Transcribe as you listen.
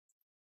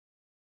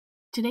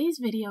Today's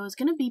video is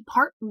going to be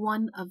part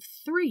 1 of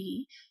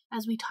 3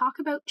 as we talk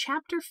about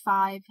Chapter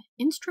 5,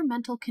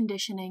 Instrumental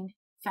Conditioning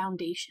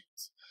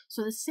Foundations.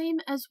 So the same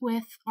as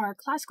with our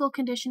classical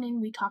conditioning,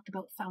 we talked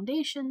about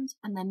foundations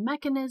and then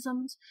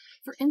mechanisms.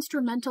 For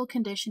instrumental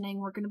conditioning,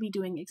 we're going to be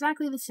doing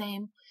exactly the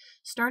same,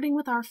 starting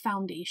with our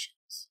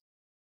foundations.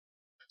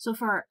 So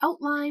for our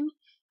outline,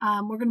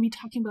 we're going to be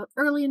talking about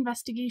early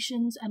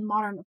investigations and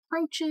modern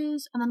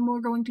approaches, and then we're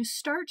going to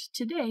start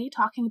today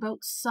talking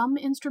about some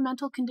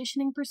instrumental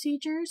conditioning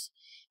procedures.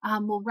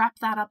 We'll wrap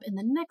that up in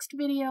the next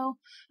video,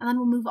 and then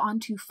we'll move on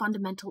to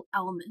fundamental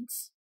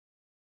elements.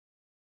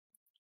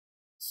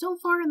 So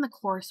far in the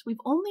course, we've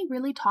only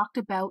really talked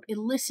about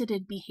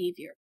elicited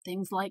behavior,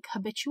 things like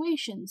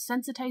habituation,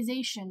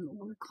 sensitization,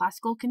 or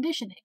classical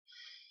conditioning.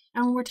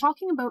 And when we're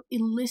talking about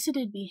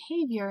elicited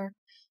behavior,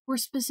 we're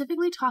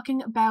specifically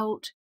talking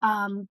about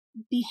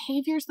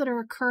behaviors that are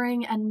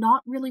occurring and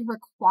not really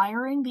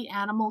requiring the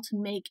animal to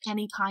make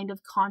any kind of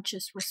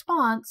conscious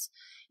response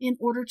in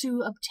order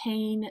to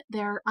obtain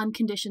their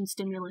unconditioned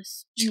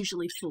stimulus,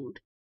 usually food.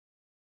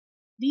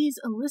 These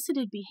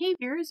elicited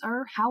behaviors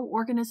are how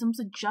organisms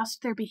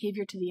adjust their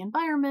behavior to the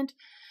environment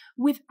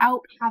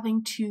without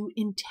having to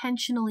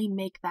intentionally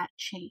make that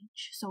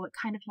change. So it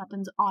kind of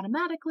happens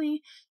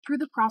automatically through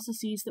the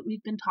processes that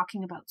we've been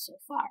talking about so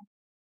far.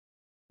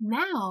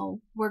 Now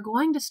we're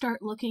going to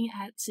start looking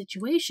at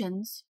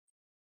situations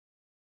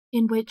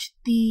in which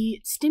the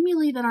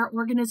stimuli that our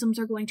organisms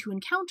are going to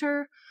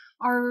encounter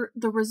are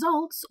the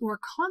results or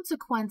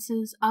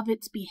consequences of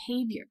its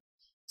behavior.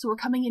 So we're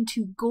coming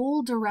into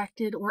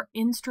goal-directed or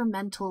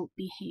instrumental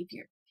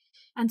behavior.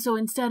 And so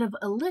instead of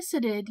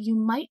elicited, you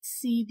might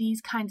see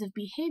these kinds of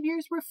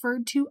behaviors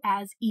referred to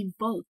as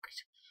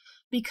evoked,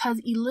 because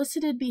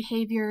elicited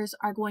behaviors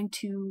are going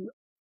to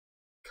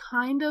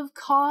kind of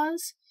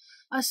cause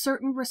a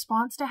certain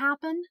response to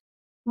happen,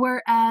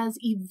 whereas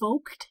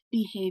evoked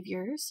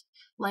behaviors,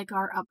 like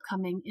our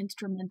upcoming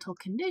instrumental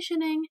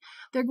conditioning,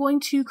 they're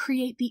going to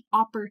create the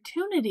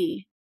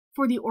opportunity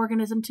for the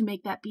organism to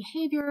make that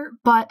behavior,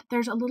 but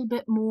there's a little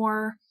bit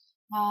more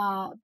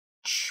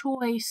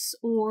choice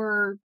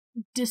or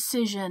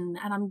decision,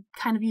 and I'm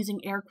kind of using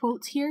air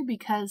quotes here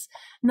because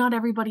not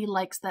everybody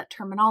likes that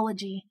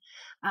terminology,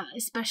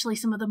 especially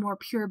some of the more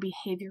pure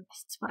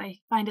behaviorists, but I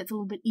find it's a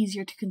little bit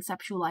easier to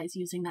conceptualize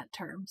using that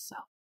term. So,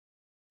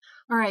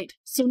 all right,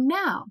 so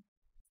now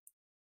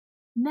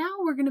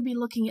we're going to be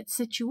looking at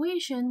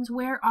situations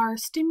where our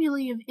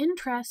stimuli of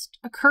interest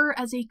occur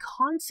as a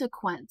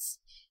consequence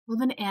of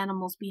an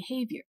animal's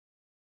behavior.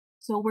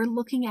 So we're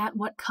looking at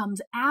what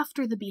comes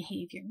after the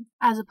behavior,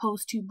 as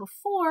opposed to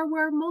before,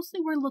 where mostly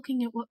we're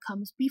looking at what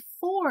comes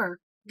before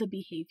the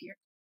behavior.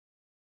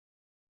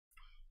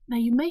 Now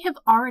you may have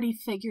already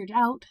figured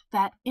out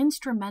that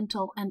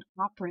instrumental and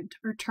operant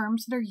are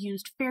terms that are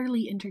used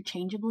fairly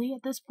interchangeably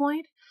at this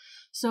point.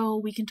 So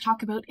we can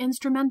talk about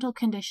instrumental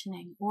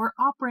conditioning or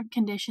operant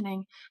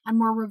conditioning, and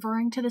we're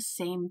referring to the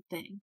same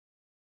thing.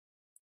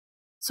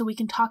 So we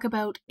can talk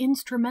about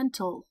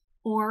instrumental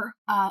or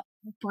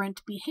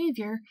operant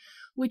behavior,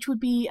 which would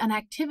be an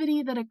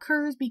activity that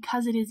occurs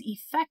because it is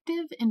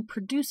effective in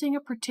producing a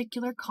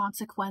particular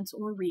consequence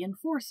or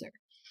reinforcer.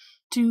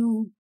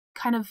 To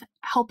kind of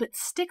help it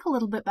stick a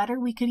little bit better,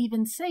 we could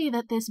even say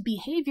that this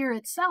behavior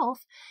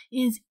itself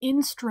is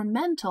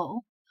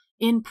instrumental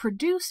in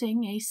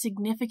producing a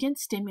significant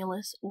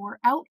stimulus or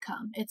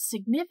outcome. It's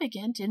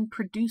significant in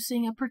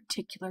producing a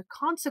particular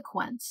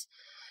consequence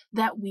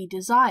that we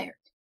desire.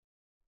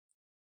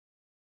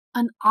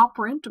 An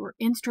operant or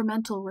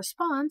instrumental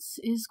response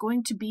is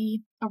going to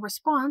be a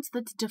response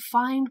that's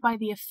defined by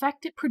the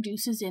effect it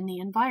produces in the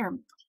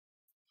environment.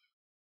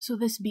 So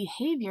this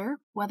behavior,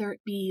 whether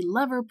it be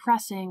lever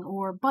pressing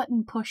or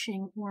button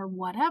pushing or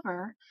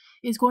whatever,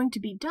 is going to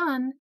be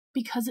done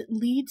because it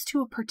leads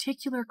to a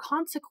particular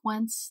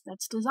consequence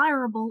that's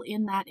desirable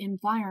in that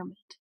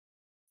environment.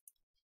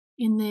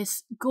 In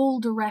this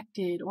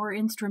goal-directed or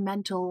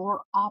instrumental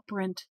or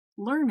operant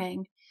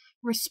learning,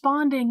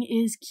 responding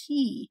is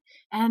key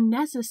and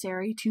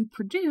necessary to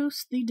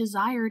produce the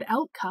desired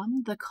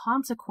outcome, the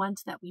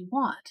consequence that we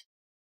want.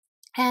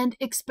 And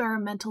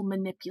experimental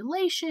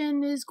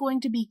manipulation is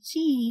going to be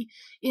key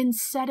in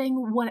setting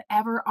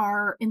whatever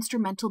our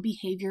instrumental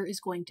behavior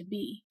is going to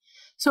be.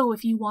 So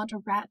if you want a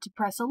rat to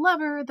press a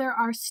lever, there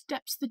are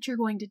steps that you're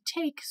going to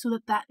take so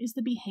that that is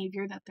the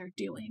behavior that they're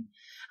doing.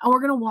 And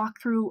we're going to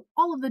walk through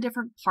all of the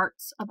different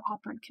parts of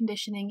operant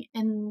conditioning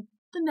in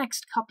the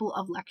next couple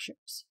of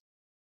lectures.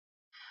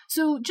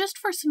 So just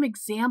for some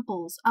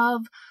examples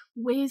of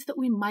ways that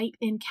we might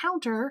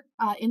encounter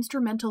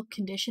instrumental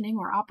conditioning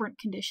or operant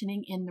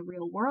conditioning in the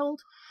real world,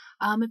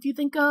 if you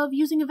think of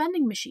using a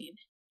vending machine,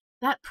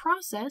 that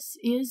process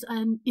is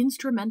an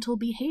instrumental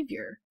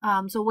behavior.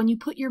 So when you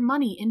put your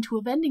money into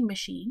a vending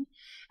machine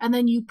and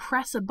then you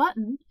press a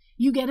button,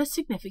 you get a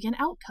significant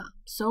outcome.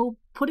 So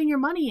putting your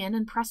money in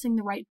and pressing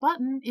the right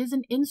button is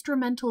an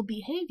instrumental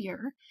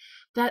behavior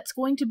that's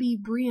going to be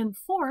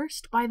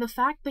reinforced by the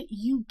fact that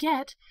you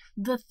get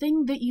the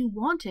thing that you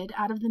wanted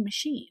out of the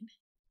machine.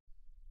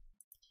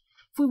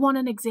 If we want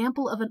an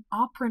example of an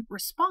operant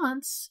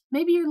response,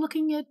 maybe you're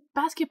looking at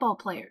basketball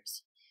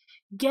players.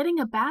 Getting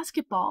a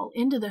basketball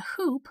into the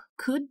hoop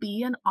could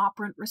be an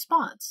operant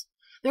response.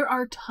 There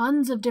are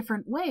tons of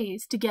different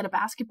ways to get a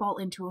basketball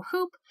into a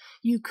hoop.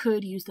 You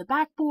could use the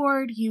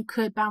backboard, you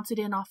could bounce it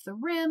in off the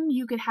rim,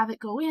 you could have it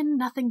go in,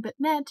 nothing but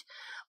net.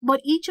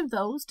 But each of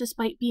those,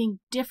 despite being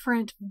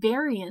different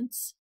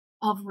variants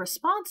of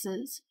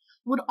responses,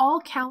 would all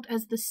count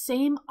as the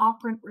same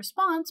operant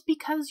response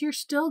because you're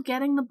still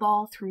getting the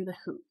ball through the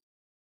hoop.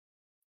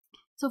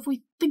 So if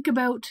we think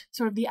about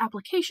sort of the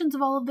applications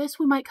of all of this,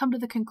 we might come to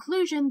the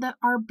conclusion that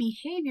our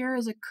behavior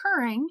is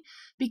occurring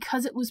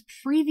because it was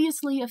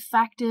previously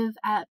effective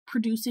at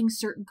producing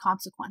certain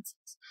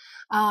consequences.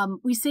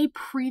 We say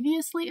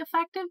previously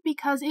effective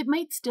because it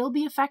might still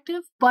be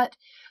effective, but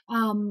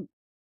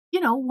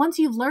once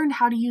you've learned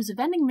how to use a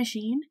vending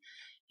machine,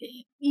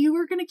 you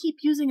are going to keep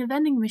using a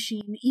vending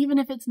machine even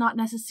if it's not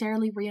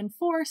necessarily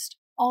reinforced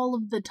all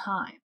of the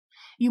time.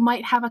 You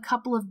might have a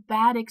couple of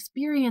bad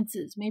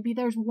experiences. Maybe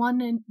there's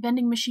one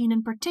vending machine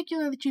in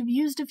particular that you've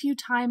used a few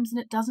times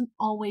and it doesn't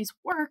always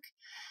work.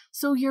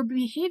 So your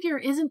behavior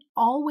isn't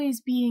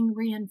always being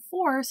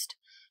reinforced,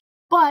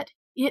 but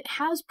it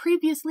has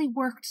previously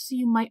worked, so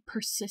you might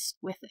persist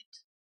with it.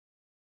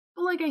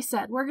 But like I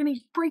said, we're going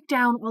to break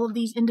down all of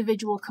these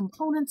individual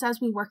components as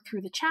we work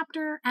through the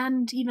chapter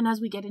and even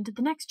as we get into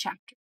the next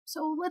chapter.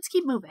 So let's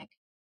keep moving.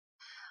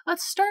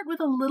 Let's start with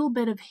a little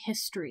bit of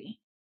history.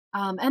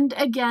 And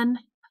again,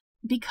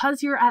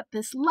 because you're at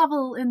this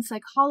level in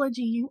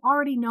psychology, you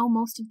already know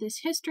most of this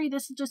history.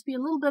 This will just be a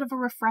little bit of a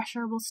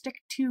refresher. We'll stick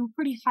to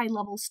pretty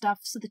high-level stuff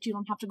so that you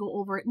don't have to go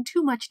over it in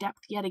too much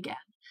depth yet again.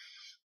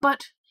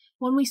 But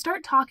when we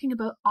start talking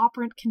about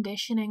operant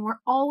conditioning, we're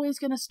always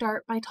going to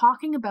start by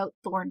talking about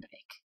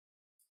Thorndike.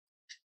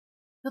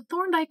 The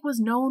Thorndike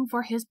was known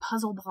for his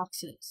puzzle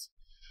boxes.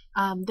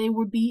 They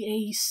would be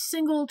a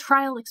single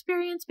trial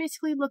experience,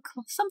 basically look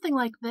something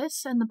like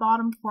this in the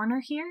bottom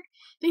corner here.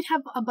 They'd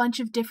have a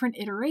bunch of different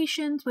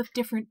iterations with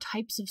different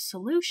types of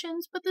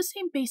solutions, but the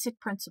same basic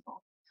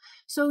principle.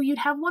 So you'd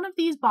have one of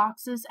these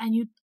boxes and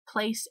you'd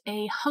place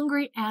a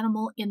hungry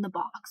animal in the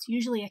box,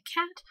 usually a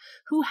cat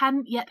who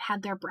hadn't yet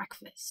had their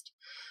breakfast.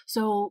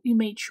 So you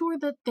made sure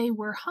that they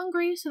were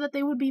hungry so that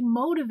they would be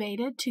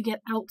motivated to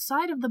get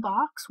outside of the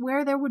box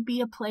where there would be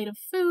a plate of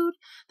food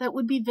that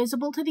would be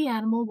visible to the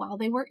animal while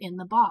they were in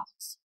the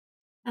box.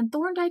 And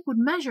Thorndike would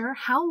measure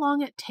how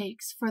long it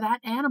takes for that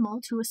animal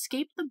to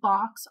escape the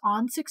box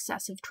on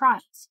successive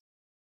trials.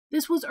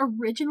 This was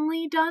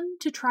originally done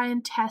to try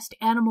and test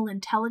animal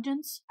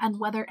intelligence and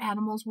whether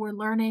animals were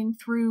learning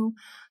through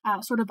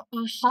sort of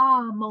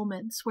aha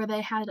moments where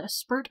they had a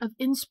spurt of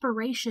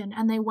inspiration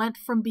and they went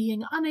from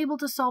being unable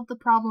to solve the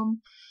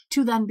problem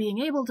to then being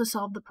able to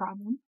solve the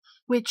problem,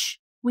 which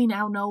we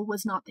now know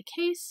was not the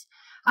case.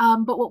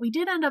 But what we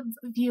did end up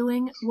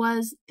viewing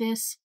was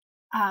this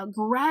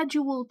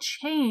gradual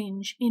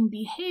change in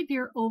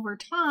behavior over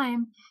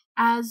time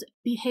as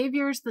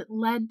behaviors that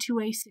led to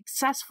a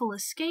successful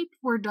escape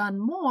were done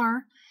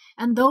more,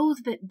 and those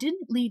that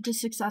didn't lead to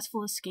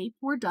successful escape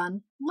were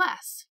done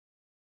less.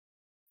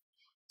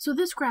 So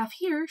this graph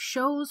here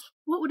shows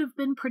what would have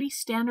been pretty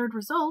standard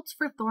results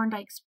for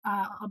Thorndike's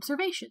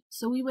observations.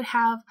 So we would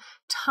have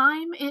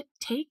time it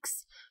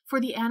takes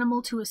for the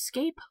animal to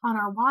escape on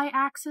our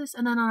y-axis,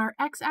 and then on our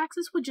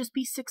x-axis would just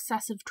be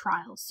successive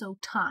trials, so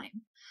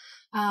time.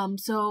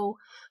 So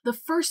the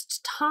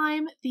first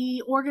time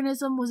the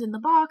organism was in the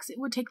box, it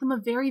would take them a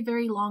very,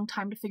 very long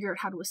time to figure out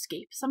how to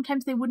escape.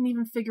 Sometimes they wouldn't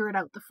even figure it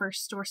out the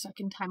first or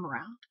second time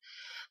around.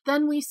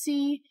 Then we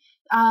see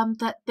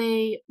that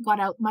they got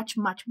out much,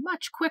 much,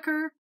 much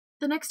quicker.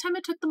 The next time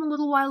it took them a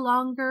little while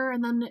longer,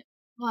 and then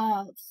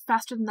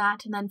faster than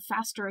that, and then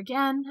faster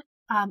again.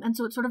 And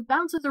so it sort of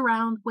bounces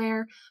around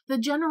where the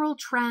general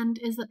trend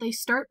is that they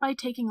start by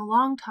taking a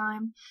long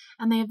time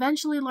and they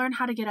eventually learn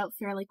how to get out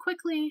fairly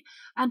quickly.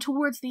 And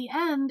towards the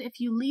end,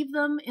 if you leave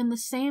them in the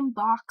same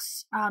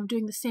box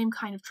doing the same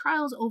kind of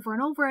trials over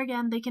and over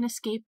again, they can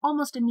escape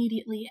almost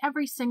immediately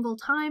every single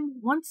time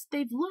once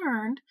they've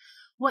learned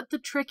what the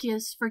trick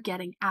is for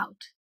getting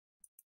out.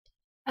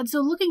 And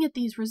so looking at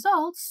these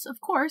results, of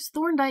course,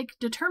 Thorndike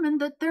determined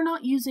that they're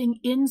not using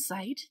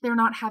insight. They're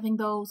not having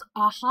those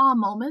aha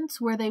moments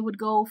where they would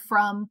go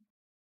from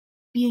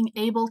being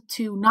able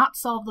to not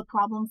solve the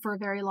problem for a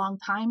very long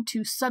time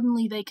to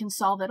suddenly they can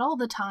solve it all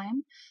the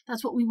time.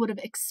 That's what we would have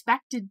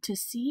expected to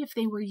see if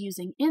they were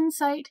using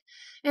insight.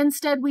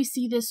 Instead, we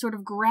see this sort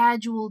of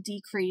gradual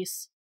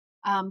decrease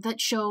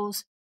that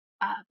shows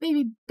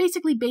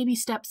basically baby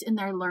steps in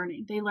their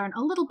learning. They learn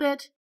a little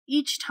bit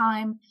each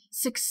time,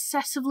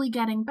 successively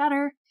getting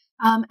better,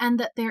 and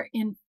that their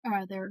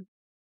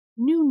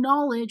new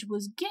knowledge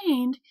was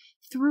gained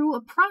through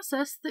a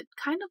process that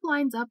kind of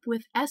lines up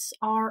with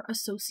SR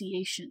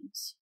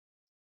associations.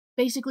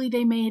 Basically,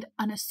 they made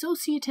an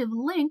associative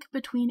link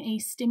between a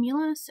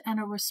stimulus and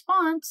a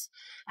response,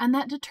 and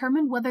that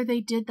determined whether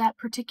they did that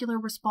particular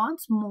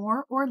response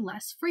more or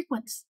less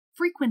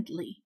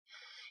frequently.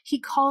 He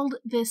called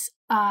this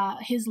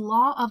his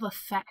law of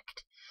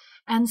effect.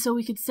 And so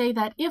we could say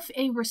that if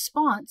a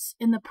response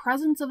in the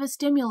presence of a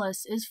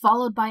stimulus is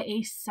followed by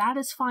a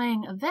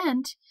satisfying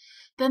event,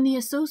 then the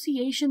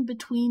association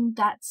between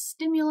that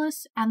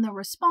stimulus and the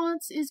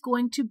response is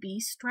going to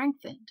be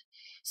strengthened.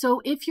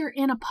 So if you're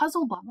in a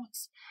puzzle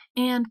box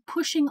and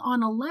pushing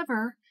on a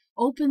lever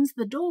opens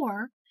the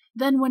door,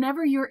 then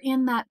whenever you're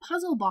in that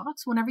puzzle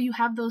box, whenever you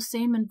have those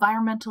same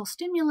environmental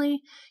stimuli,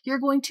 you're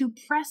going to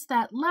press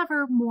that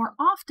lever more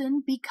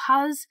often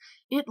because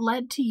it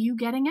led to you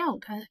getting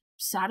out, a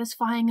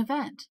satisfying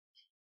event.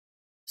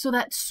 So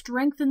that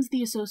strengthens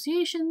the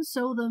association,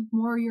 so the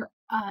more you're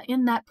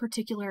in that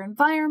particular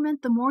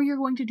environment, the more you're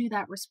going to do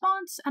that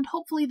response, and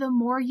hopefully the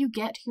more you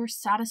get your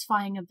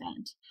satisfying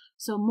event.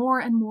 So more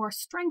and more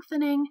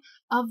strengthening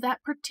of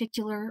that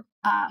particular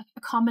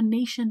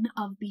combination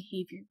of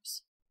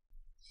behaviors.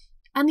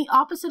 And the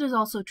opposite is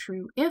also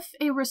true. If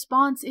a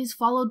response is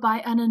followed by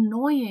an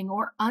annoying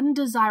or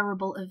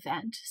undesirable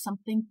event,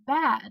 something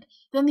bad,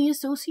 then the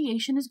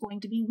association is going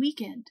to be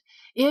weakened.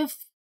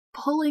 If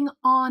pulling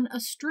on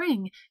a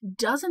string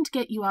doesn't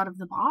get you out of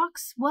the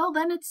box, well,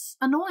 then it's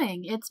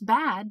annoying. It's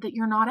bad that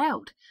you're not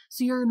out.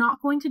 So you're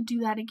not going to do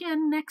that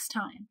again next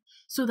time.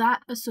 So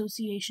that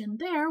association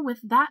there with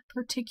that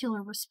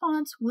particular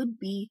response would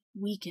be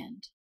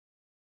weakened.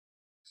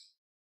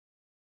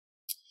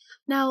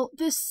 Now,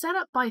 this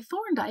setup by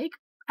Thorndike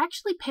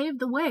actually paved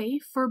the way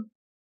for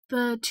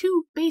the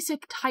two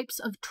basic types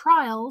of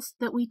trials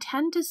that we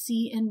tend to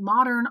see in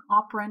modern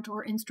operant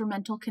or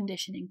instrumental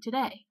conditioning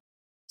today.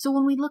 So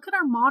when we look at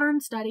our modern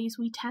studies,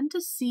 we tend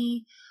to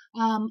see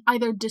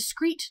either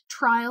discrete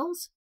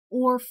trials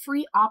or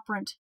free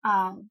operant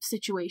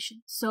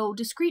situations. So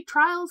discrete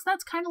trials,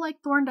 that's kind of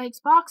like Thorndike's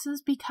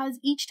boxes because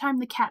each time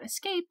the cat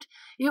escaped,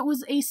 it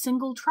was a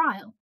single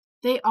trial.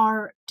 They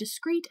are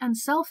discrete and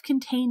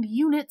self-contained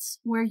units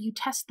where you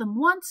test them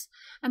once,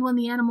 and when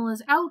the animal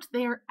is out,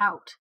 they are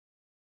out.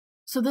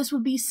 So this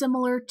would be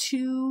similar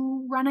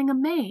to running a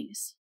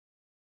maze,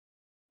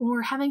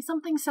 or having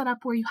something set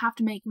up where you have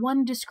to make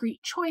one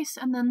discrete choice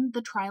and then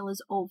the trial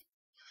is over.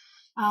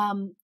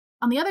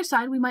 On the other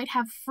side, we might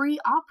have free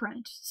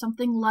operant,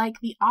 something like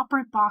the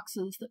operant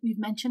boxes that we've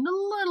mentioned a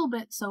little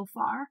bit so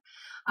far.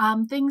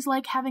 Things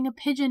like having a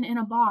pigeon in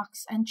a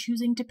box and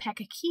choosing to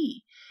peck a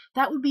key.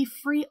 That would be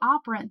free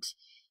operant,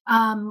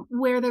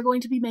 where they're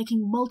going to be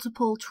making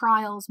multiple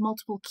trials,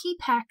 multiple key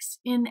pecks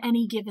in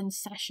any given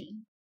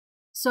session.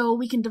 So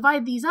we can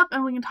divide these up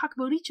and we can talk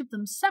about each of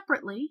them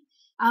separately,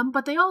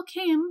 but they all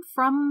came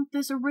from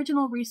this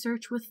original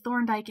research with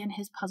Thorndike and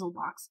his puzzle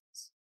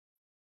boxes.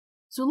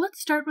 So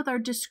let's start with our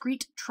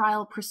discrete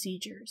trial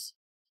procedures.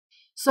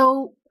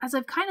 So, as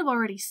I've kind of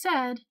already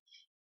said,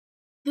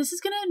 this is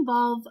going to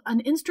involve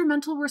an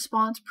instrumental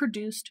response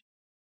produced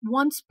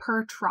once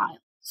per trial.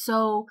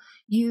 So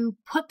you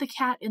put the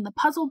cat in the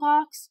puzzle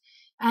box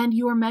and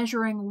you are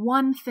measuring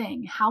one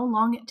thing, how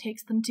long it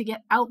takes them to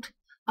get out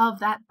of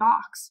that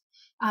box.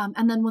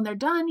 And then when they're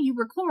done, you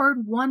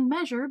record one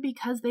measure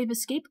because they've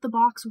escaped the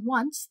box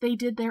once, they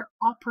did their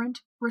operant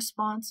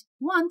response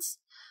once,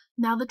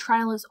 now the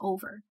trial is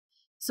over.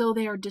 So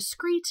they are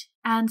discrete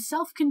and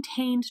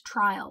self-contained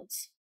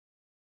trials.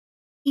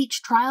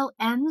 Each trial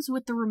ends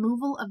with the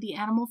removal of the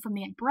animal from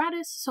the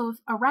apparatus, so if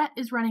a rat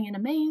is running in a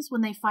maze,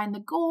 when they find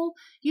the goal,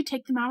 you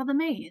take them out of the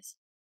maze.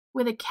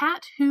 With a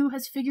cat who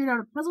has figured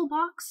out a puzzle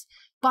box,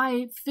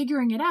 by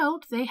figuring it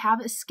out, they have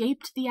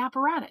escaped the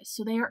apparatus,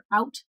 so they are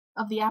out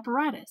of the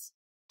apparatus.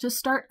 To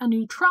start a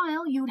new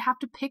trial, you would have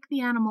to pick the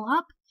animal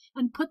up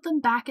and put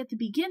them back at the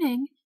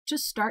beginning to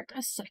start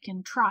a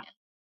second trial.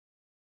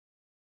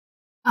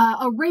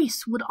 A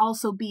race would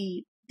also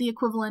be the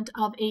equivalent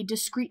of a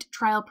discrete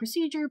trial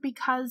procedure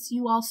because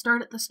you all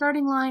start at the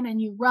starting line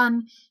and you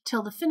run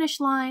till the finish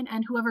line,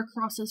 and whoever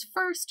crosses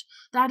first,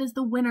 that is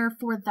the winner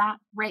for that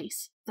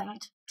race,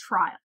 that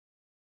trial.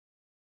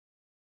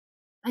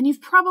 And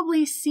you've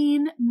probably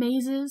seen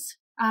mazes,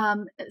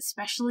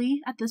 especially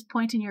at this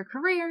point in your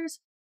careers,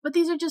 but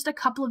these are just a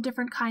couple of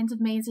different kinds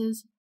of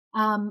mazes.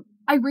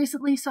 I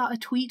recently saw a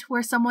tweet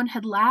where someone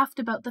had laughed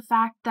about the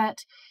fact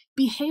that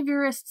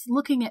behaviorists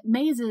looking at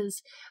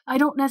mazes, I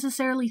don't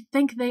necessarily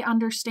think they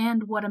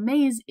understand what a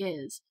maze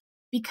is,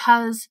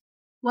 because,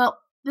 well,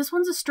 this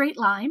one's a straight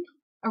line.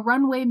 A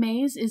runway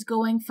maze is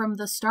going from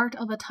the start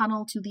of a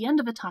tunnel to the end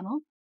of a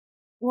tunnel.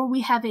 Or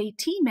we have a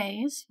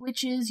T-maze,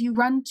 which is you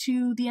run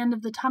to the end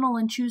of the tunnel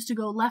and choose to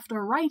go left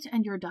or right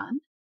and you're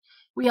done.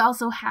 We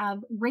also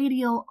have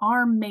radial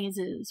arm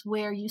mazes,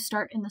 where you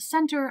start in the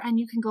center and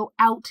you can go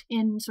out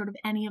in sort of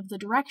any of the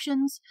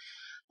directions.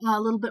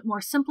 A little bit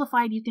more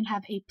simplified, you can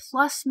have a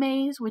plus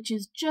maze, which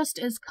is just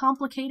as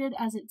complicated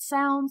as it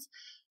sounds.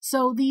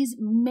 So these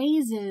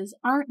mazes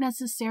aren't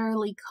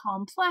necessarily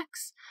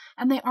complex,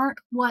 and they aren't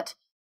what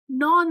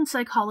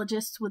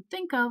non-psychologists would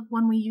think of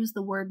when we use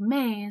the word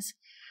maze,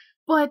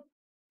 but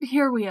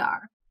here we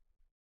are.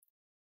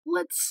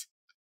 Let's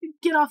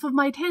get off of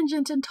my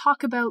tangent and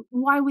talk about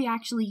why we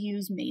actually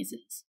use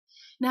mazes.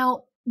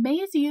 Now,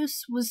 maze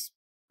use was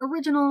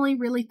originally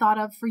really thought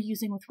of for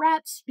using with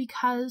rats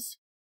because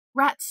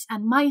Rats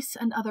and mice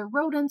and other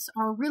rodents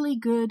are really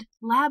good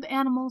lab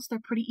animals. They're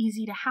pretty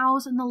easy to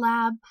house in the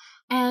lab,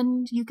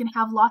 and you can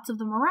have lots of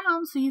them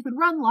around, so you could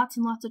run lots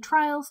and lots of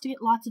trials to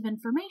get lots of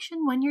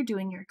information when you're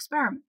doing your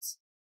experiments.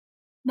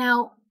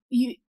 Now,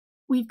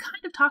 we've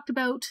kind of talked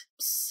about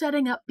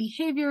setting up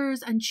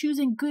behaviors and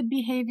choosing good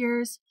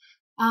behaviors.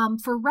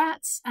 For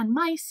rats and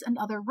mice and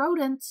other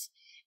rodents,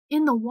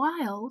 in the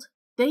wild,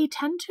 they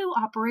tend to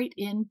operate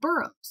in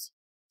burrows.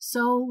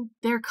 So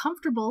they're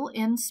comfortable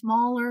in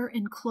smaller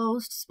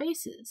enclosed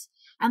spaces,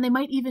 and they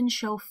might even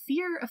show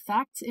fear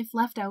effects if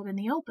left out in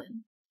the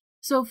open.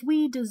 So if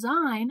we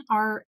design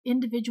our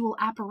individual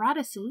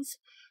apparatuses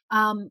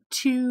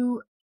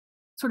to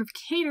sort of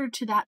cater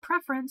to that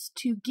preference,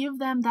 to give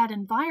them that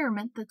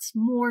environment that's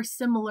more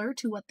similar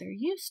to what they're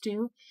used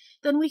to,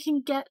 then we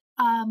can get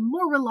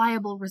more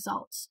reliable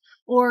results,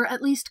 or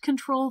at least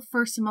control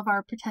for some of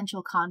our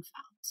potential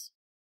confounds.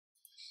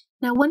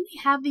 Now, when we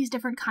have these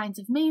different kinds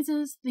of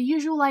mazes, the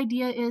usual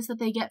idea is that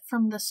they get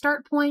from the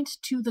start point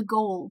to the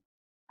goal.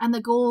 And the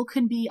goal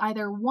can be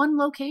either one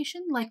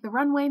location, like the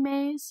runway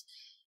maze.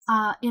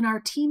 In our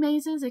T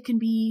mazes, it can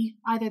be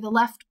either the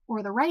left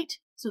or the right.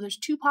 So there's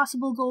two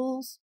possible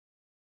goals.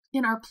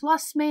 In our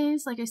plus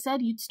maze, like I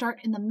said, you'd start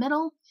in the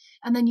middle,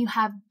 and then you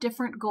have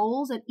different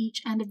goals at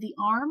each end of the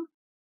arm.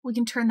 We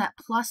can turn that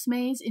plus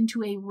maze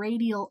into a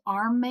radial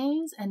arm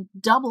maze and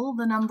double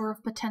the number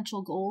of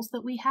potential goals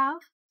that we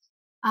have.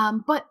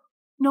 But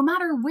no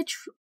matter which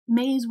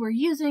maze we're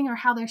using or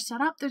how they're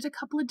set up, there's a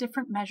couple of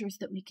different measures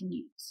that we can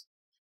use.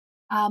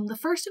 The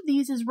first of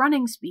these is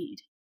running speed.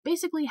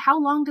 Basically, how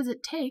long does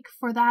it take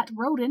for that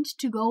rodent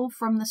to go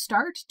from the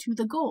start to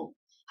the goal?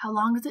 How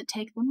long does it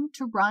take them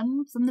to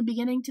run from the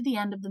beginning to the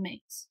end of the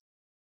maze?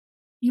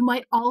 You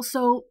might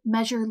also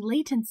measure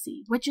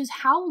latency, which is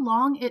how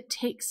long it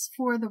takes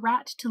for the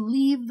rat to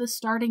leave the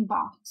starting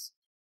box.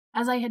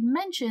 As I had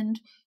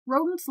mentioned,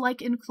 rodents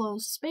like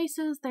enclosed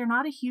spaces. They're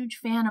not a huge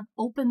fan of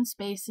open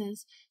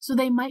spaces, so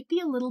they might be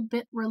a little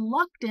bit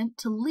reluctant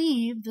to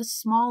leave the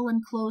small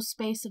enclosed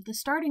space of the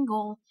starting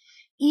goal,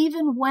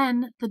 even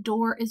when the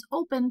door is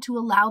open to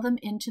allow them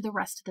into the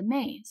rest of the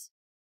maze.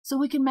 So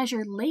we can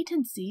measure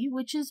latency,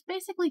 which is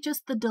basically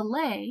just the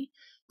delay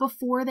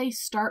before they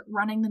start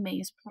running the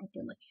maze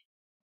properly.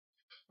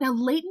 Now,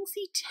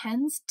 latency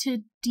tends to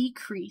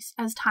decrease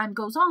as time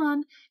goes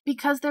on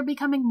because they're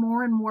becoming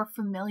more and more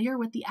familiar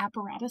with the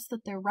apparatus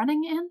that they're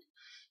running in.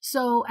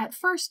 So at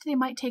first, they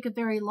might take a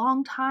very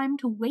long time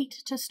to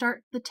wait to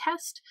start the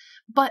test,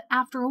 but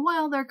after a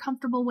while, they're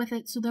comfortable with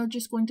it, so they're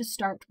just going to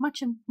start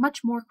much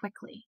more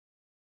quickly.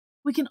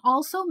 We can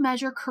also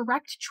measure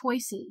correct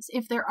choices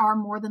if there are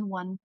more than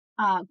one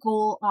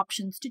goal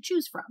options to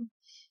choose from.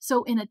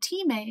 So in a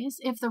T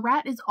maze, if the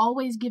rat is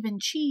always given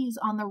cheese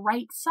on the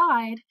right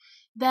side,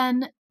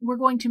 then we're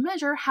going to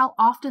measure how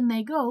often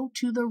they go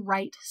to the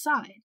right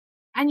side.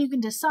 And you can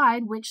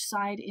decide which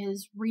side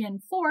is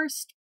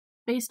reinforced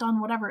based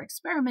on whatever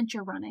experiment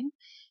you're running,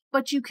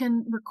 but you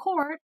can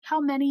record how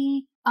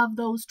many of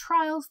those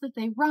trials that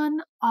they run,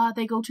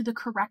 they go to the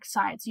correct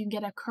side. So you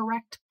get a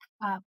correct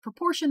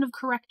proportion of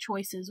correct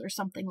choices or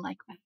something like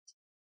that.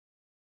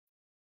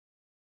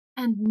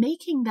 And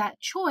making that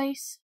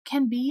choice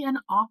can be an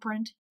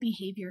operant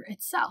behavior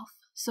itself.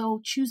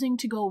 So choosing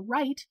to go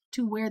right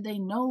to where they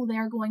know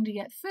they're going to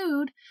get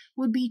food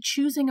would be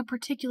choosing a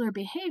particular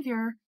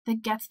behavior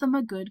that gets them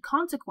a good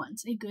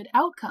consequence, a good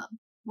outcome,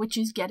 which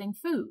is getting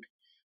food.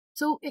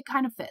 So it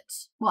kind of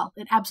fits. Well,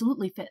 it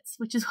absolutely fits,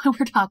 which is what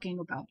we're talking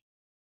about.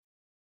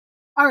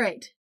 All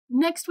right.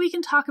 Next, we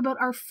can talk about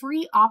our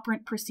free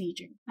operant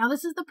procedure. Now,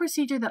 this is the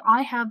procedure that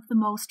I have the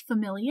most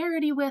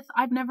familiarity with.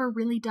 I've never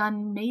really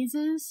done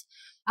mazes.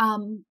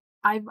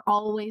 I've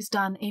always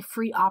done a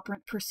free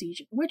operant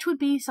procedure, which would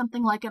be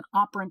something like an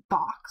operant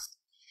box.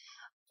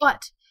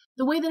 But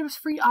the way that a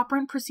free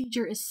operant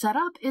procedure is set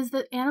up is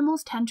that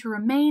animals tend to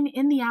remain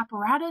in the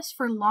apparatus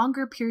for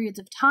longer periods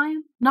of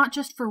time, not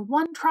just for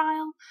one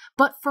trial,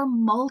 but for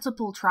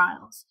multiple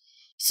trials.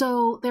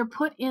 So they're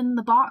put in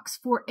the box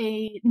for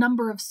a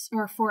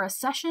for a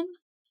session.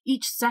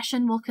 Each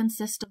session will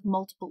consist of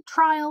multiple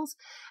trials,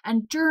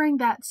 and during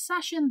that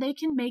session, they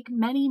can make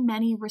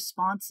many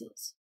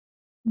responses.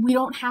 We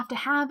don't have to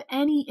have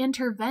any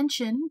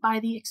intervention by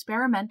the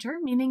experimenter,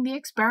 meaning the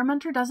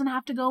experimenter doesn't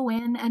have to go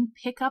in and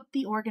pick up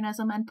the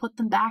organism and put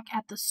them back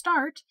at the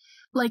start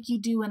like you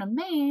do in a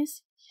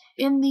maze.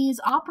 In these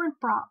operant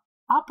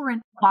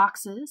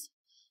boxes,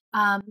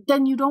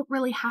 then you don't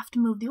really have to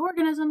move the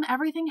organism.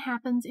 Everything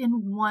happens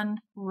in one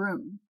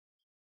room.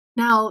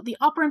 Now, the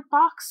operant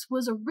box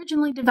was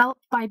originally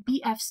developed by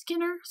B.F.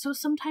 Skinner, so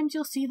sometimes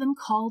you'll see them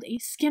called a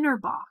Skinner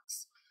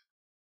box.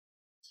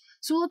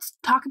 So let's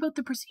talk about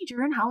the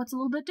procedure and how it's a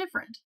little bit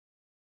different.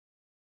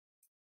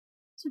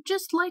 So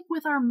just like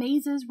with our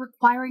mazes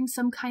requiring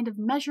some kind of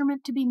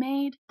measurement to be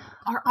made,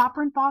 our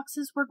operant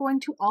boxes we're going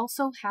to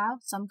also have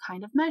some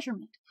kind of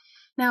measurement.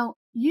 Now,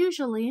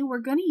 usually we're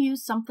going to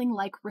use something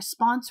like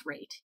response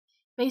rate.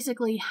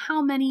 Basically,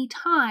 how many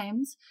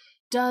times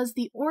does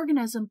the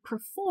organism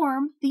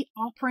perform the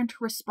operant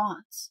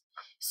response?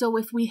 So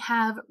if we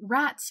have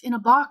rats in a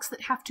box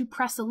that have to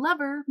press a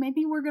lever,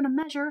 maybe we're going to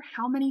measure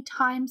how many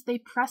times they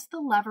press the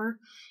lever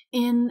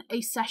in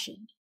a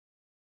session.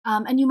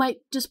 And you might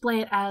display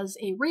it as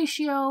a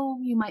ratio.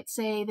 You might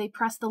say they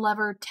press the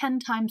lever 10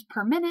 times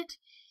per minute,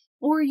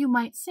 or you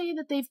might say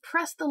that they've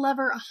pressed the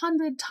lever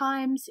 100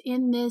 times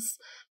in this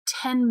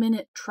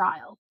 10-minute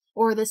trial,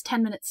 or this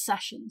 10-minute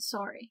session,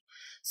 sorry.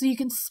 So you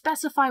can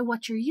specify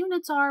what your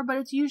units are, but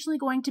it's usually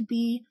going to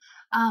be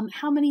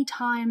how many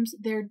times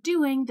they're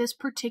doing this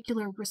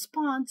particular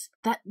response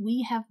that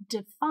we have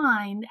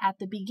defined at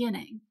the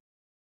beginning.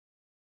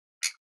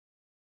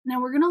 Now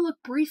we're going to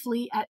look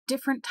briefly at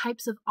different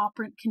types of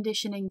operant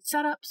conditioning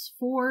setups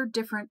for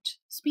different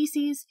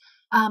species.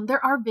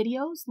 There are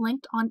videos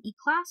linked on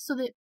eClass so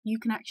that you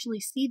can actually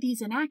see these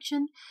in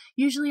action.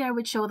 Usually I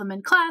would show them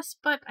in class,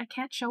 but I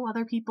can't show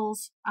other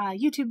people's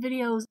YouTube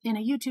videos in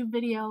a YouTube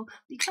video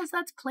because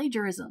that's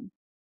plagiarism.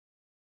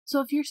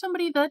 So if you're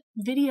somebody that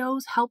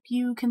videos help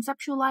you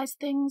conceptualize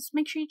things,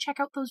 make sure you check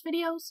out those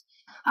videos.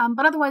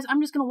 But otherwise,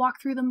 I'm just going to walk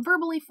through them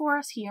verbally for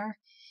us here.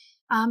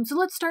 So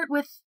let's start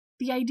with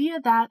the idea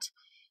that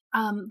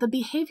the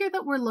behavior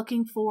that we're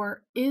looking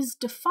for is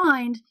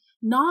defined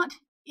not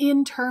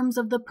in terms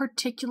of the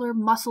particular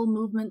muscle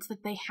movements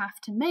that they have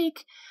to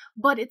make,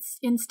 but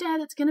instead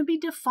it's going to be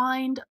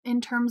defined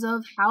in terms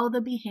of how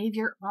the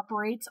behavior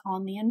operates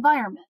on the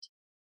environment.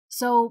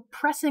 So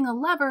pressing a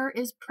lever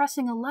is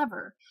pressing a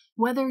lever.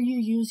 Whether you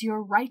use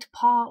your right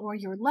paw or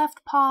your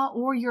left paw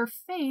or your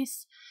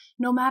face,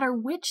 no matter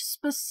which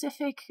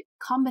specific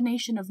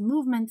combination of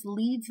movements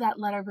leads that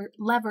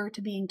lever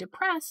to being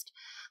depressed,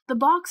 the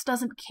box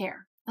doesn't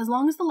care. As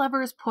long as the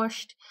lever is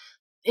pushed,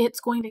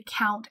 it's going to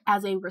count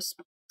as a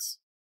response.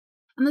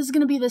 And this is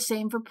going to be the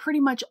same for pretty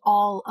much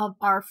all of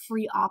our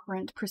free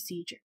operant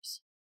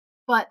procedures.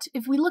 But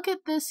if we look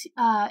at this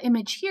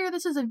image here,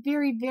 this is a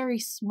very, very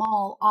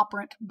small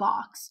operant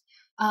box.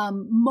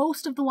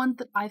 Most of the ones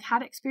that I've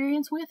had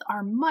experience with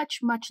are much,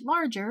 much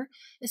larger,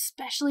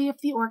 especially if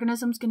the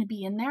organism's going to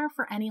be in there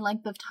for any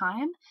length of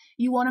time.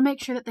 You want to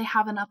make sure that they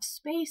have enough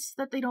space,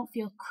 that they don't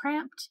feel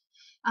cramped.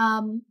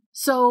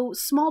 So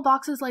small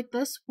boxes like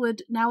this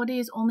would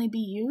nowadays only be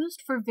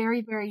used for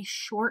very, very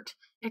short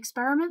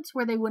experiments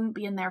where they wouldn't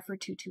be in there for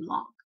too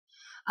long.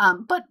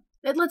 But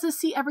it lets us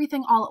see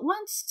everything all at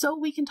once, so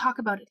we can talk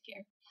about it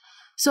here.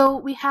 So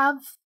we have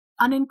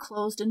an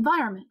enclosed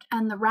environment,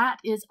 and the rat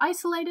is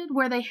isolated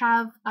where they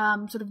have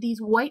sort of these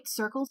white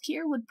circles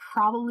here would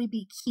probably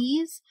be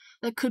keys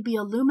that could be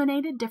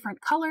illuminated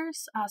different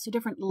colors, so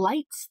different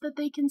lights that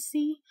they can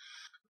see.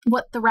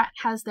 What the rat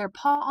has their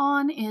paw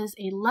on is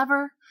a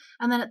lever,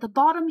 and then at the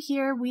bottom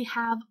here we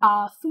have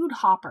a food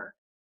hopper,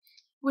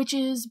 which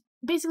is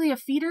basically a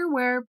feeder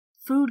where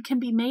food can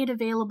be made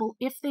available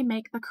if they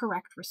make the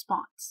correct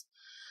response.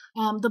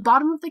 The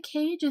bottom of the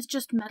cage is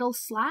just metal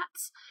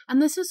slats,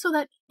 and this is so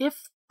that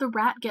if the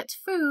rat gets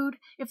food,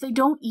 if they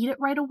don't eat it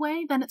right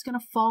away, then it's going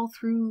to fall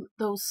through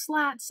those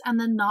slats and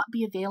then not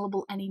be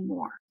available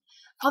anymore.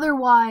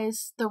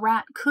 Otherwise, the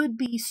rat could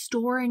be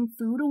storing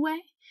food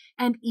away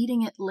and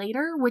eating it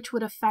later, which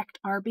would affect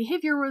our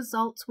behavior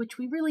results, which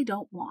we really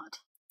don't want.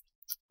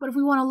 But if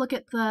we want to look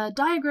at the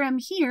diagram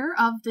here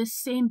of this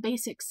same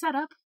basic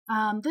setup,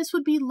 this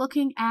would be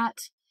looking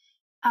at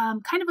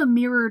kind of a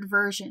mirrored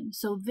version.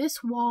 So this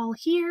wall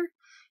here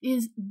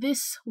is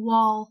this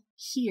wall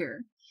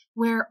here,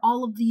 where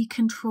all of the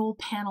control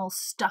panel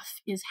stuff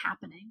is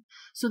happening.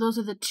 So those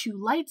are the two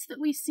lights that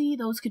we see.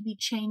 Those could be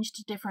changed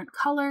to different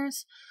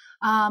colors.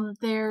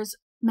 There's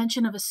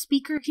mention of a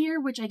speaker here,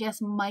 which I guess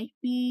might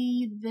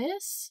be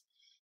this.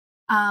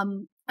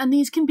 And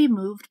these can be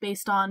moved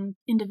based on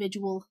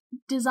individual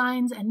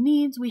designs and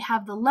needs. We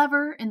have the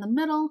lever in the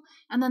middle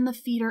and then the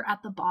feeder at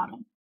the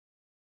bottom.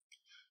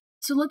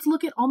 So let's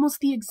look at almost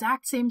the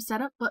exact same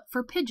setup, but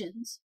for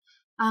pigeons.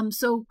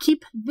 So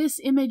keep this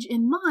image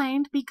in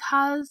mind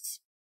because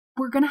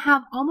we're going to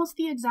have almost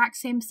the exact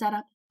same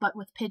setup, but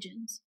with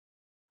pigeons.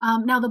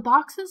 Now the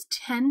boxes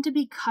tend to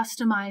be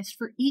customized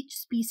for each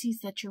species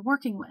that you're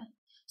working with.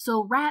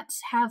 So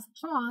rats have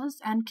paws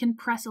and can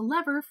press a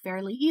lever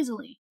fairly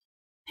easily.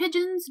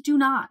 Pigeons do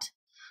not.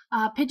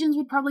 Pigeons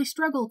would probably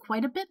struggle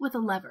quite a bit with a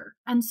lever.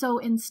 And so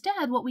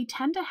instead, what we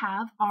tend to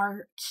have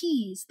are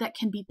keys that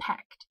can be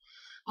pecked.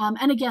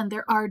 And again,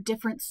 there are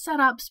different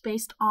setups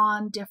based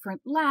on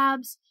different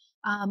labs.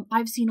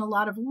 I've seen a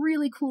lot of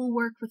really cool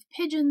work with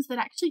pigeons that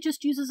actually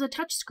just uses a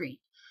touch screen.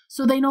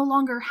 So they no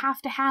longer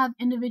have to have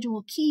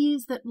individual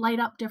keys that light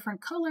up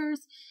different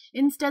colors.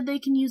 Instead, they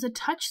can use a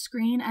touch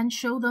screen and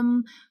show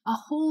them a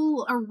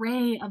whole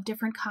array of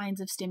different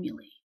kinds of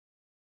stimuli.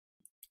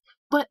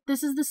 But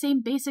this is the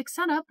same basic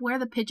setup where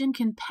the pigeon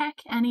can peck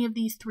any of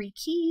these three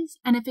keys,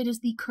 and if it is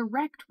the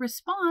correct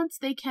response,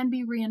 they can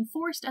be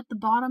reinforced at the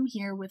bottom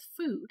here with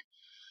food.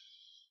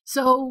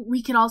 So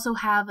we could also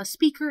have a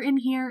speaker in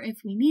here if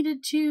we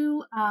needed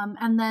to,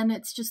 and then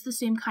it's just the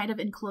same kind of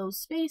enclosed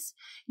space.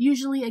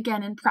 Usually,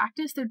 again, in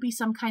practice, there'd be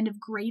some kind of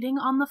grating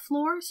on the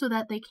floor so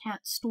that they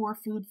can't store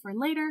food for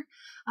later,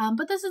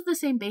 but this is the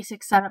same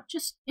basic setup,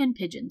 just in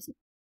pigeons.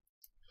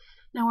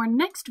 Now our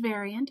next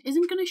variant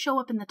isn't going to show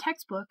up in the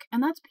textbook,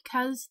 and that's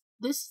because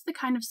this is the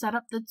kind of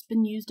setup that's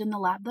been used in the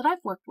lab that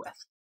I've worked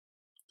with.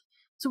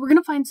 So we're going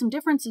to find some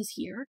differences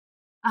here.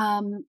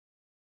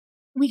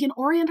 We can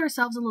orient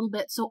ourselves a little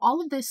bit. So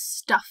all of this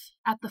stuff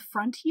at the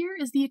front here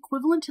is the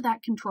equivalent to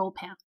that control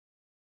panel.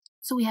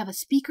 So we have a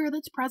speaker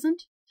that's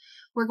present.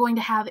 We're going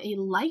to have a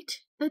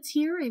light that's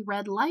here, a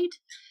red light,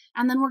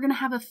 and then we're going to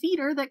have a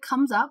feeder that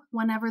comes up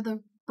whenever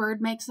the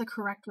bird makes the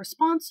correct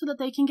response so that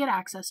they can get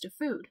access to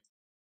food.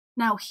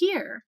 Now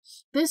here,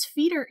 this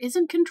feeder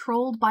isn't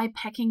controlled by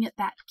pecking at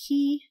that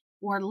key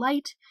or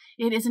light.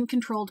 It isn't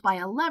controlled by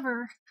a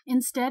lever.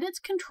 Instead, it's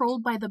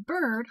controlled by the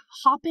bird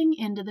hopping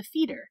into the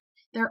feeder.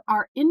 There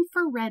are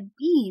infrared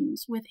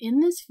beams within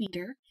this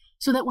feeder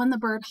so that when the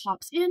bird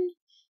hops in,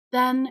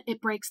 then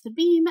it breaks the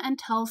beam and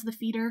tells the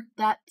feeder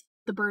that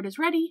the bird is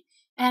ready,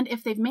 and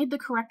if they've made the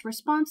correct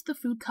response, the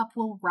food cup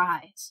will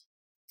rise.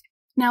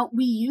 Now,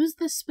 we use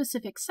this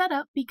specific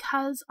setup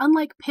because,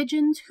 unlike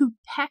pigeons who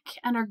peck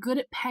and are good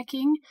at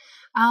pecking,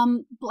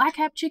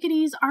 black-capped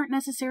chickadees aren't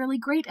necessarily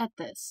great at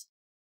this.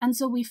 And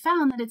so we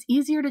found that it's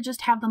easier to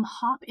just have them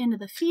hop into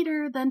the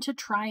feeder than to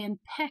try and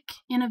peck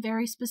in a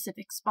very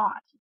specific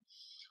spot.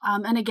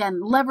 And again,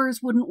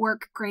 levers wouldn't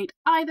work great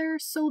either,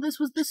 so this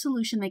was the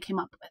solution they came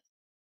up with.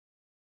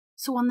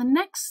 So on the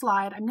next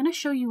slide, I'm going to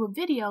show you a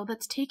video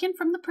that's taken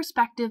from the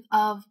perspective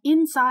of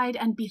inside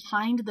and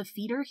behind the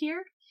feeder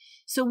here.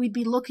 So we'd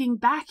be looking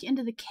back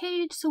into the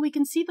cage so we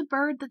can see the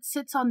bird that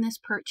sits on this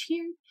perch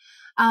here.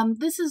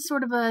 This is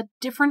sort of a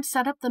different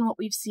setup than what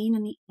we've seen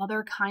in the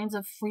other kinds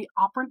of free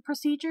operant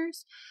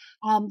procedures.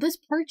 This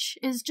perch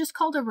is just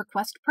called a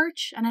request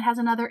perch, and it has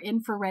another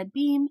infrared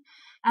beam.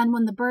 And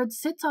when the bird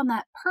sits on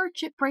that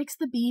perch, it breaks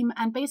the beam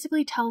and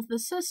basically tells the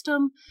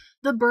system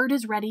the bird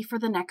is ready for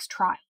the next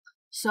trial.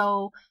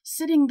 So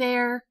sitting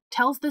there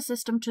tells the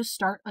system to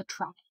start a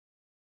trial.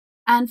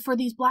 And for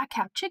these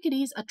black-capped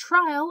chickadees, a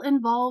trial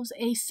involves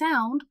a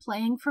sound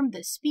playing from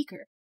this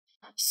speaker.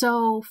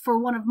 So for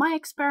one of my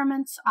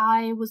experiments,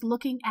 I was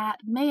looking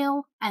at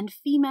male and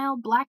female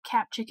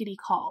black-capped chickadee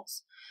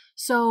calls.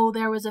 So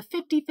there was a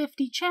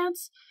 50-50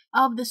 chance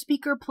of the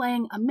speaker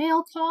playing a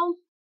male call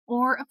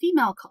or a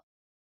female call.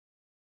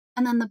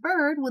 And then the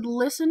bird would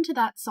listen to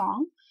that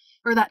song,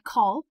 or that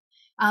call.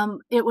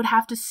 It would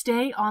have to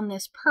stay on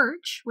this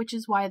perch, which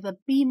is why the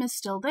beam is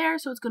still there,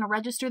 so it's going to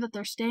register that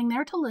they're staying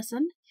there to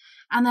listen.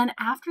 And then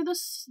after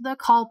the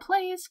call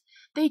plays,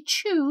 they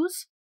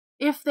choose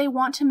if they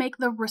want to make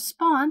the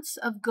response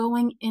of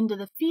going into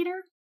the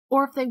feeder,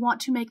 or if they want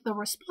to make the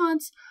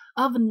response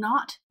of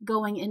not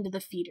going into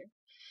the feeder.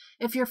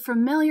 If you're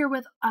familiar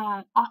with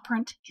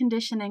operant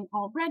conditioning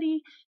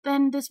already,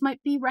 then this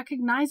might be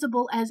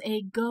recognizable as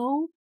a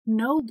go,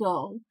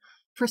 no-go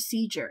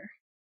procedure,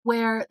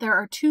 where there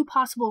are two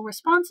possible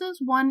responses.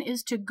 One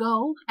is to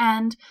go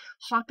and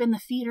hop in the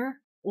feeder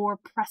or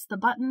press the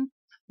button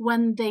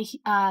when they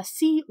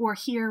see or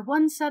hear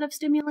one set of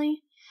stimuli.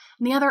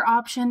 And the other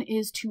option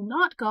is to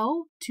not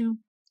go, to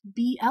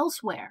be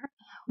elsewhere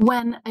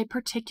when a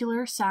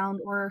particular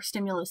sound or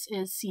stimulus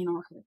is seen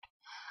or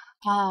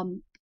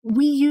heard.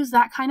 We use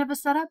that kind of a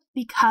setup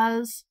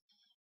because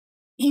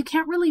you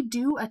can't really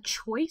do a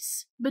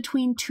choice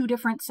between two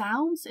different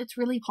sounds. It's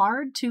really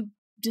hard to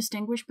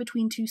distinguish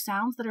between two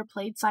sounds that are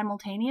played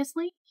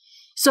simultaneously.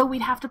 So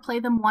we'd have to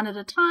play them one at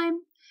a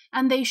time,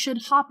 and they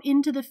should hop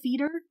into the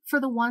feeder for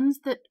the ones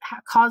that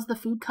cause the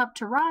food cup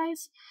to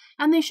rise,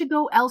 and they should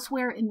go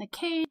elsewhere in the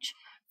cage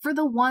for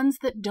the ones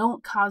that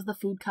don't cause the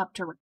food cup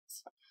to rise.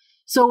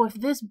 So if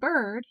this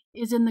bird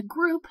is in the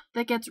group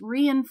that gets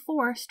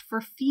reinforced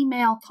for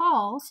female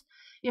calls,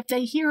 if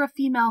they hear a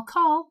female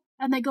call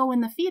and they go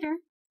in the feeder,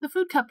 the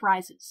food cup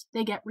rises.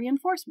 They get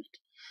reinforcement.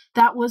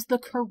 That was the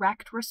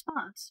correct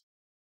response.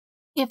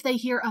 If they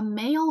hear a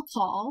male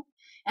call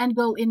and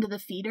go into the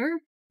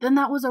feeder, then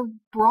that was a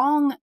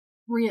wrong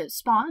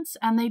response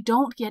and they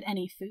don't get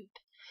any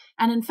food.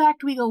 And in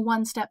fact, we go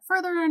one step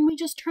further and we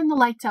just turn the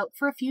lights out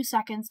for a few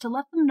seconds to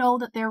let them know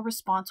that their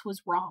response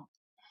was wrong.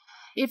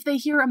 If they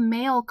hear a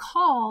male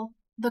call,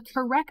 the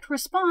correct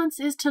response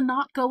is to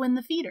not go in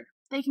the feeder.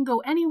 They can go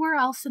anywhere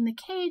else in the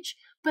cage,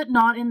 but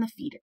not in the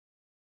feeder.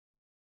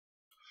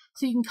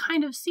 So you can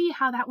kind of see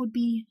how that would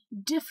be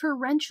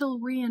differential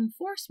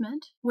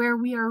reinforcement, where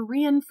we are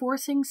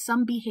reinforcing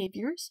some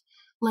behaviors,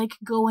 like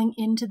going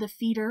into the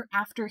feeder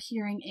after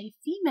hearing a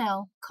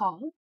female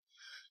call,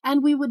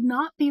 and we would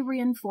not be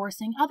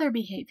reinforcing other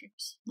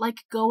behaviors, like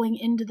going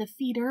into the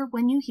feeder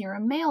when you hear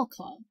a male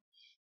call.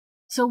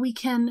 So we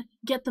can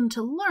get them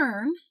to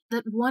learn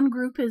that one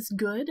group is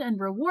good and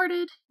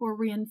rewarded or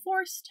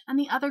reinforced, and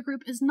the other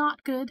group is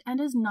not good and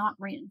is not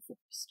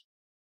reinforced.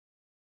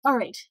 All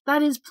right,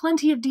 that is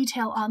plenty of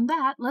detail on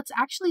that. Let's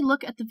actually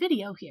look at the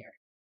video here.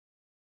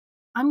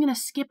 I'm going to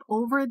skip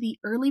over the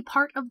early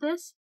part of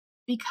this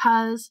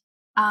because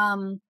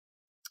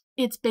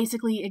it's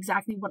basically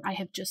exactly what I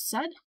have just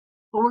said.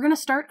 But we're going to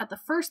start at the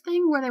first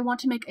thing where they want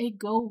to make a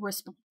go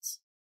response.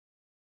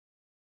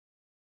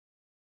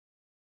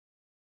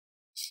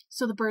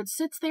 So the bird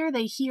sits there,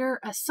 they hear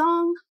a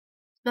song,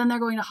 Then they're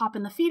going to hop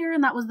in the feeder,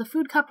 and that was the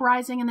food cup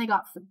rising, and they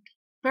got food.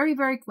 Very,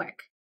 very quick.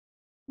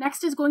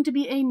 Next is going to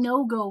be a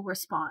no-go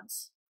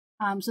response.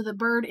 So the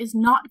bird is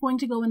not going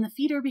to go in the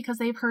feeder because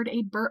they've heard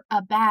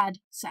a bad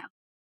sound.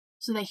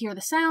 So they hear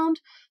the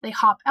sound, they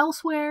hop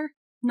elsewhere,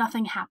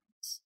 nothing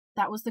happens.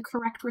 That was the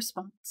correct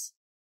response.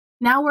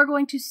 Now we're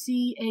going to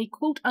see a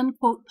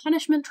quote-unquote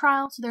punishment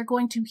trial. So they're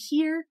going to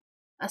hear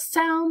a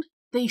sound.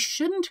 They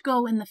shouldn't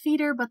go in the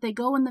feeder, but they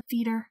go in the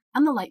feeder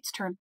and the lights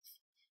turn off.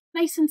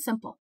 Nice and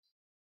simple.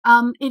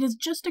 It has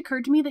just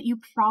occurred to me that you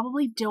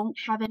probably don't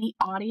have any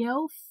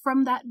audio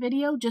from that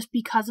video just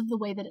because of the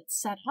way that it's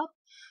set up.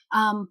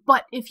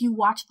 But if you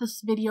watch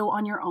this video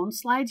on your own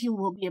slides, you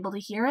will be able to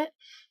hear it.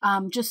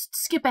 Just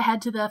skip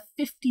ahead to the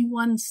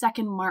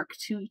 51-second mark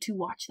to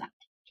watch that.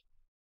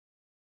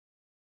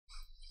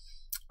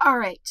 All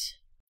right.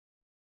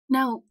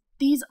 Now,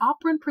 these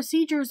operant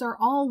procedures are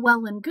all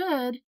well and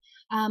good,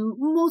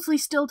 mostly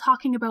still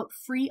talking about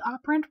free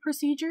operant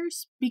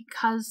procedures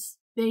because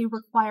they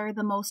require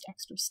the most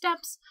extra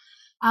steps.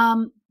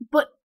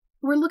 But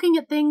we're looking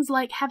at things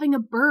like having a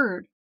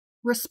bird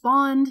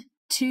respond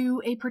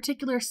to a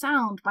particular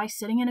sound by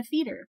sitting in a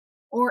feeder,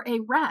 or a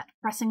rat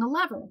pressing a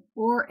lever,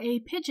 or a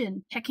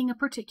pigeon pecking a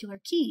particular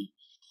key.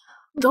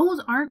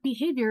 Those aren't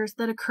behaviors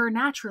that occur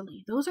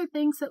naturally. Those are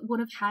things that would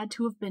have had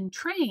to have been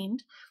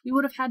trained. We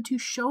would have had to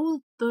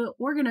show the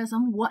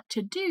organism what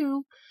to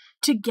do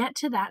to get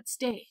to that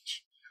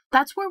stage.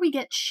 That's where we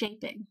get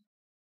shaping,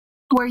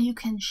 where you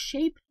can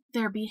shape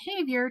their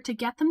behavior to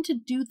get them to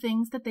do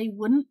things that they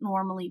wouldn't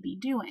normally be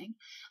doing.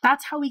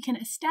 That's how we can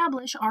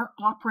establish our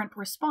operant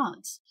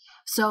response.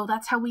 So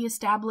that's how we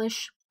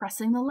establish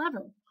pressing the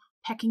lever,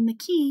 pecking the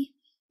key,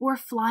 or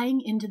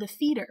flying into the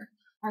feeder,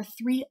 our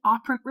 3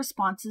 operant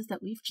responses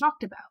that we've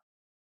talked about.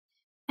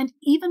 And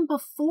even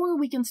before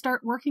we can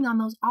start working on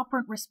those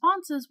operant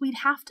responses, we'd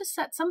have to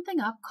set something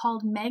up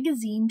called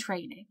magazine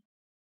training.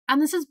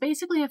 And this is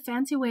basically a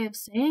fancy way of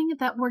saying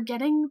that we're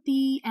getting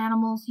the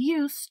animals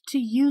used to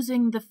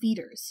using the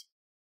feeders.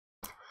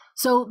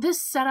 So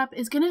this setup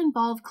is going to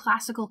involve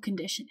classical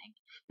conditioning.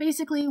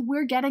 Basically,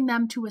 we're getting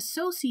them to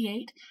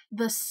associate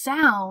the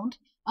sound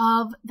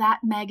of that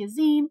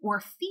magazine or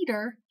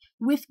feeder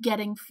with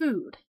getting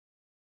food.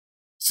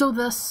 So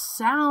the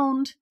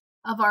sound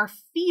of our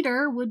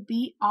feeder would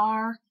be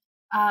our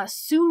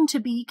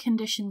soon-to-be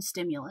conditioned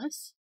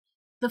stimulus.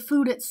 The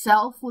food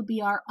itself would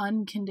be our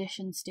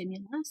unconditioned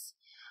stimulus.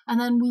 And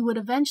then we would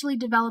eventually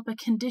develop a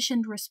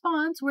conditioned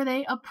response where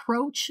they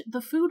approach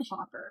the food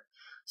hopper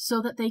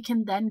so that they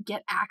can then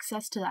get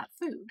access to that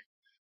food.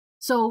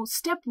 So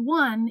step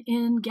 1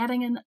 in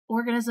getting an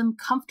organism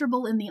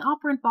comfortable in the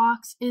operant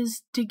box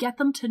is to get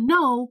them to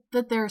know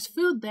that there's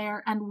food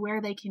there and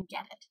where they can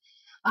get it.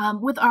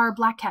 With our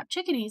black-capped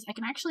chickadees, I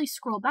can actually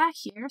scroll back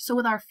here. So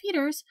with our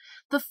feeders,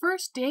 the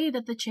first day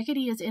that the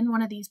chickadee is in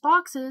one of these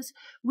boxes,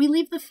 we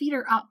leave the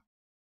feeder up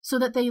so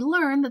that they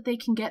learn that they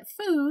can get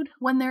food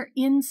when they're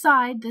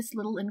inside this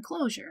little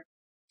enclosure.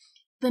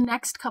 The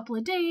next couple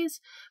of days,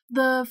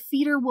 the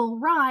feeder will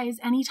rise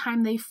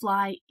anytime they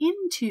fly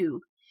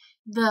into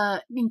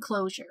the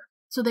enclosure.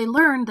 So they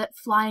learn that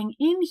flying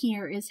in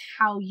here is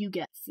how you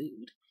get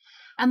food.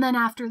 And then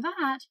after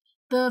that,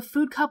 the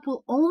food cup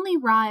will only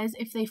rise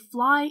if they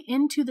fly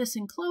into this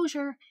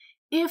enclosure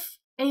if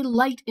a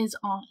light is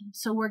on.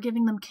 So we're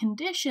giving them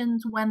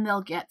conditions when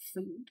they'll get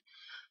food.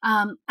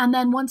 And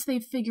then once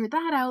they've figured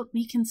that out,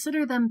 we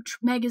consider them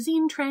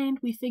magazine trained.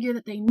 We figure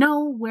that they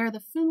know where the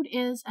food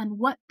is and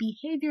what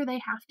behavior they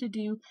have to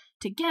do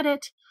to get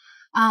it.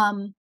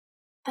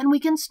 Then we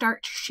can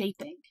start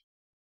shaping.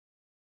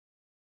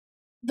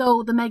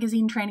 Though the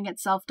magazine training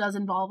itself does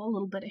involve a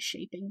little bit of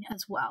shaping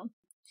as well.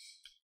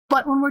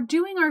 But when we're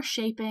doing our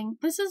shaping,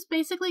 this is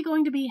basically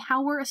going to be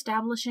how we're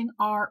establishing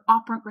our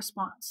operant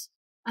response.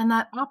 And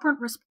that operant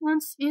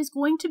response is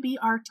going to be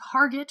our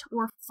target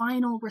or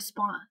final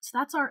response.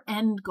 That's our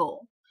end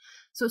goal.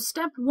 So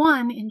step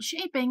 1 in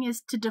shaping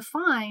is to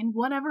define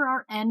whatever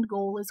our end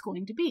goal is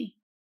going to be.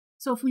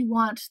 So if we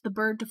want the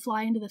bird to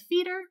fly into the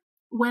feeder,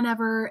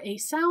 whenever a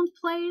sound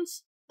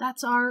plays,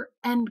 that's our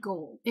end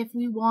goal. If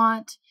we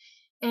want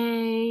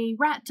a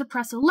rat to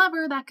press a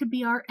lever, that could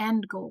be our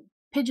end goal.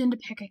 Pigeon to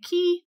peck a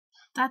key,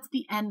 that's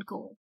the end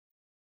goal.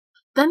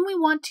 Then we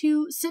want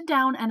to sit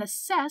down and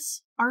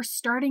assess our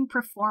starting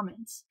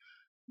performance.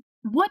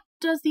 What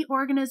does the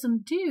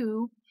organism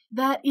do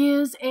that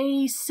is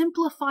a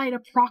simplified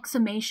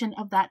approximation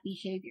of that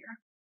behavior?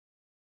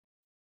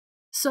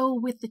 So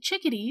with the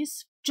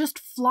chickadees, just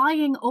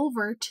flying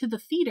over to the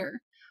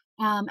feeder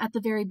at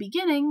the very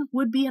beginning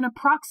would be an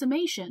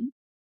approximation.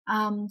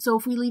 So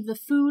if we leave the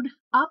food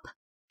up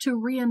to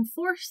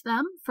reinforce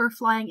them for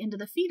flying into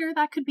the feeder,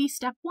 that could be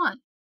step 1.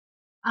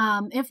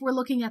 If we're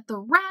looking at the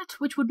rat,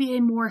 which would be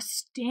a more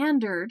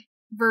standard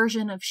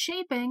version of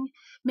shaping,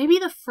 maybe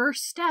the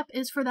first step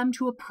is for them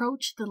to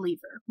approach the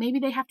lever. Maybe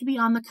they have to be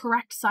on the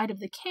correct side of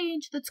the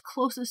cage that's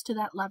closest to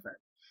that lever.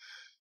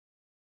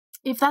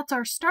 If that's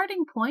our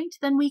starting point,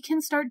 then we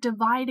can start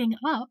dividing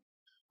up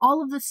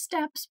all of the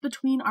steps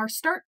between our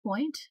start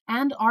point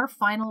and our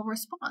final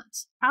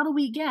response. How do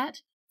we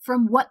get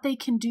from what they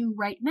can do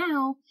right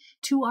now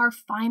to our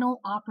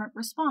final operant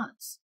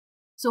response.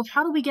 So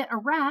how do we get a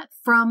rat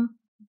from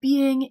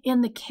being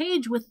in the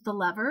cage with the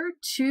lever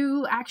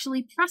to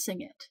actually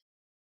pressing it?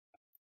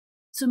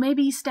 So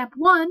maybe step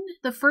one,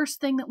 the first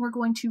thing that we're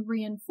going to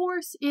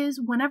reinforce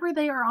is whenever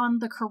they are on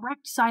the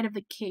correct side of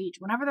the cage,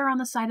 whenever they're on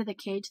the side of the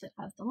cage that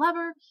has the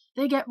lever,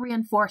 they get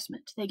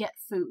reinforcement, they get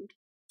food.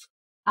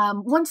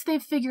 Once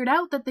they've figured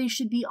out that they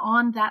should be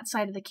on that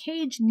side of the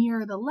cage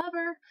near the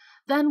lever,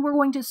 then we're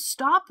going to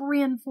stop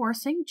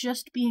reinforcing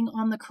just being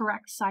on the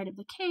correct side of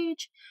the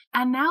cage,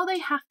 and now they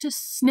have to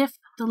sniff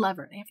the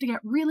lever. They have to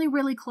get really,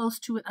 really close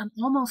to it and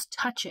almost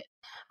touch it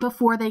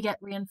before they get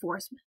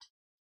reinforcement.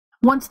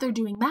 Once they're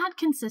doing that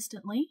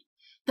consistently,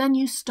 then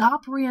you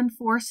stop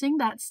reinforcing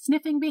that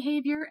sniffing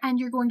behavior and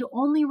you're going to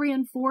only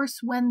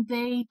reinforce when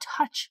they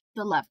touch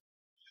the lever.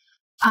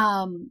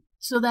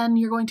 So then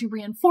you're going to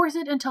reinforce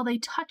it until they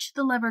touch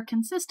the lever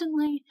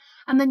consistently,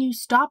 and then you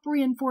stop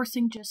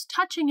reinforcing just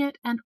touching it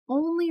and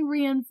only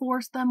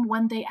reinforce them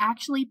when they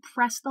actually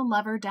press the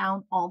lever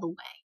down all the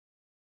way.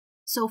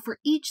 So for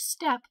each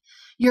step,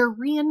 you're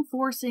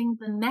reinforcing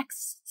the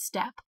next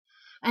step,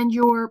 and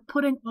you're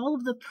putting all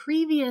of the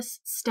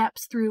previous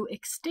steps through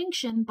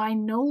extinction by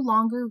no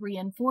longer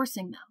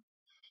reinforcing them.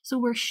 So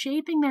we're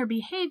shaping their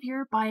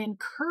behavior by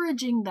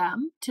encouraging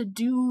them to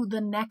do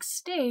the next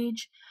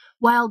stage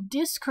while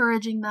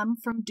discouraging them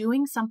from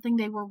doing something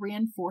they were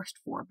reinforced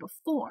for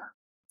before.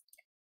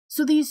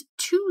 So these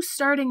two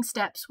starting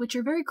steps, which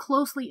are very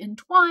closely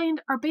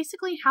entwined, are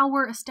basically how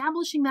we're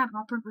establishing that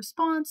operant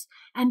response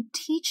and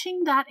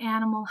teaching that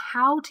animal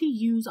how to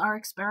use our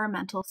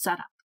experimental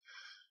setup.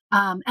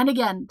 And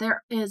again,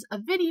 there is a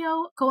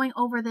video going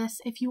over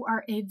this if you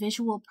are a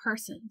visual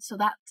person. So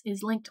that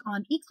is linked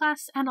on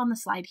eClass and on the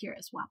slide here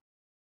as well.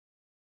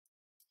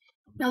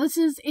 Now this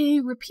is a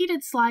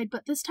repeated slide,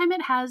 but this time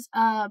it has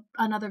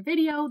another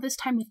video, this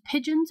time with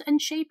pigeons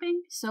and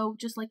shaping. So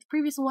just like the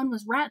previous one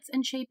was rats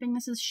and shaping,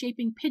 this is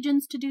shaping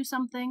pigeons to do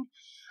something.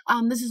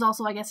 This is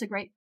also, I guess, a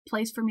great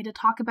place for me to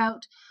talk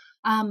about.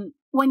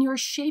 When you're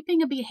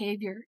shaping a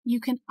behavior,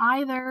 you can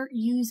either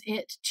use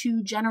it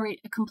to generate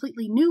a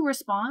completely new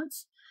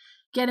response,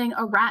 getting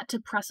a rat to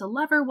press a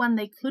lever when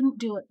they couldn't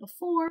do it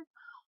before,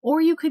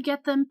 or you could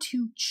get them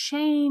to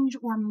change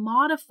or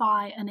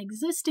modify an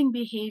existing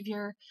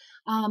behavior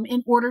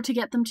in order to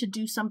get them to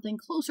do something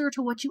closer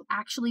to what you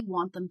actually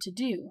want them to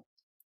do.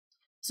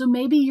 So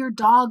maybe your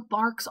dog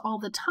barks all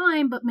the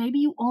time, but maybe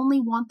you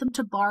only want them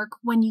to bark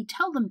when you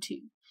tell them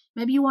to.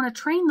 Maybe you want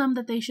to train them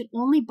that they should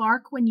only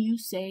bark when you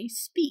say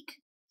speak.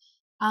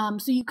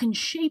 So you can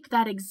shape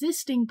that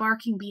existing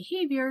barking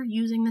behavior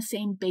using the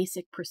same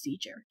basic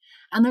procedure.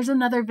 And there's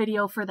another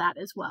video for that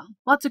as well.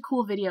 Lots of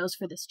cool videos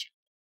for this channel.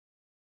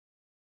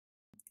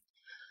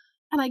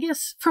 And I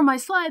guess for my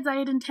slides, I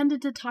had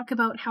intended to talk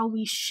about how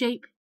we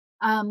shape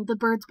the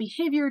bird's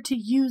behavior to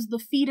use the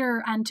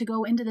feeder and to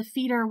go into the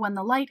feeder when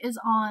the light is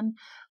on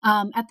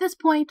at this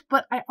point,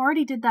 but I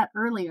already did that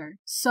earlier.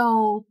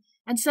 So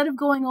instead of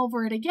going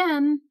over it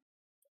again,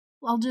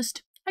 I'll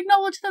just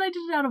acknowledge that I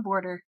did it out of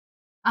order.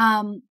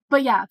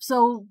 But yeah,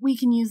 so we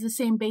can use the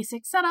same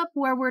basic setup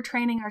where we're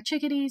training our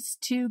chickadees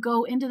to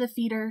go into the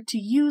feeder, to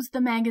use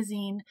the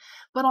magazine,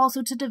 but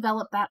also to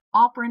develop that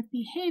operant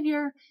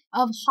behavior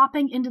of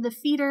hopping into the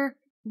feeder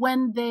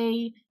when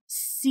they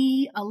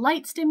see a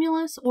light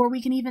stimulus, or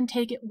we can even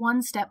take it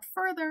one step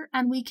further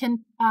and we can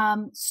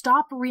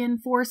stop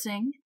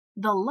reinforcing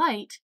the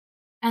light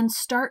and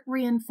start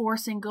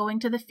reinforcing going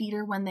to the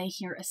feeder when they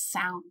hear a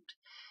sound.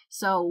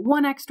 So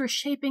one extra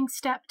shaping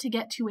step to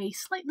get to a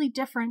slightly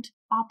different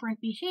operant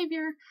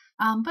behavior,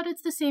 but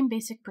it's the same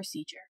basic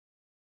procedure.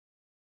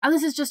 And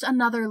this is just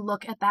another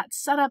look at that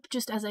setup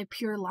just as a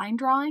pure line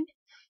drawing.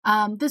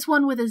 This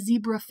one with a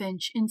zebra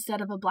finch instead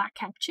of a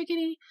black-capped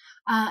chickadee,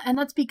 and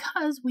that's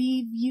because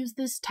we've used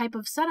this type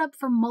of setup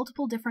for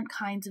multiple different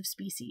kinds of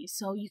species.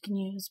 So you can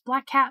use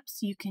blackcaps,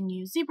 you can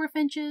use zebra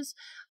finches,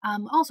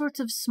 all sorts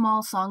of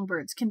small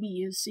songbirds can be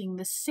using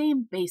the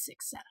same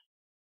basic setup.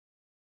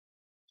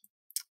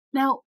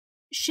 Now,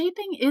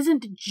 shaping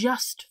isn't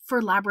just for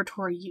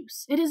laboratory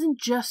use. It isn't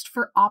just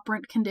for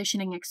operant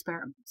conditioning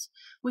experiments.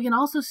 We can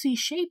also see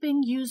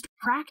shaping used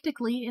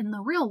practically in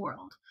the real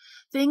world.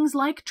 Things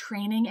like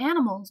training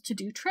animals to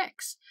do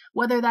tricks,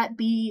 whether that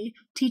be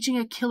teaching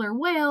a killer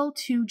whale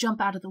to jump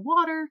out of the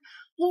water,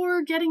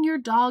 or getting your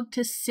dog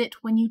to sit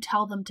when you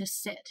tell them to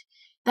sit.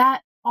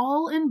 That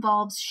all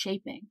involves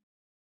shaping.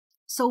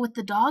 So with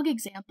the dog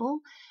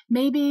example,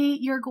 maybe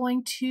you're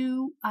going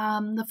to,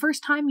 the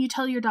first time you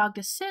tell your dog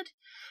to sit,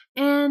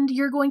 and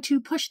you're going to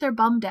push their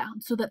bum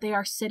down so that they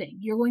are sitting.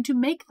 You're going to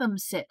make them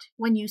sit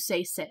when you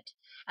say sit,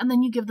 and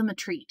then you give them a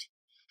treat.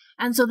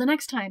 And so the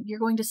next time you're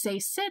going to say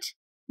sit,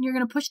 you're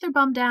going to push their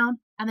bum down,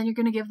 and then you're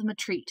going to give them a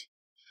treat.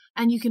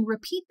 And you can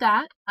repeat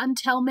that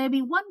until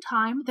maybe one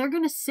time they're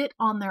going to sit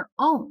on their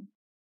own.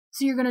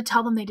 So you're going to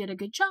tell them they did a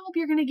good job,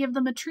 you're going to give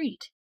them a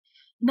treat.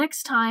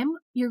 Next time,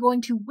 you're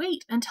going to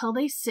wait until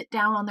they sit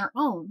down on their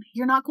own.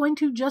 You're not going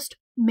to just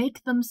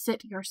make them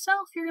sit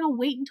yourself. You're going to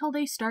wait until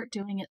they start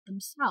doing it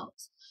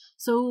themselves.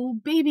 So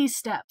baby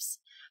steps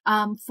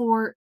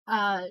for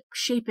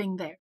shaping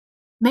there.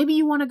 Maybe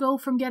you want to go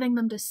from getting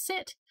them to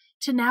sit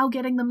to now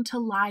getting them to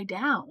lie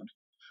down.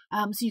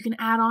 So you can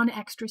add on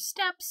extra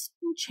steps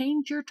and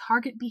change your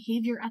target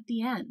behavior at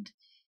the end.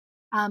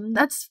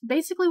 That's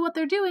basically what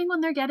they're doing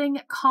when they're getting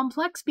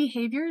complex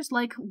behaviors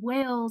like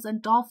whales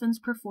and dolphins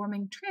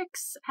performing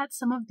tricks at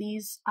some of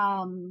these,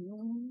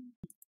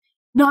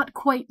 not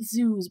quite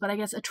zoos, but I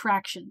guess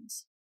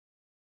attractions.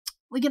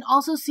 We can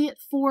also see it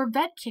for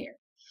vet care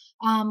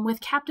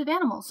with captive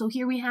animals. So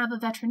here we have a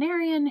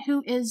veterinarian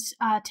who is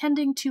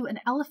tending to an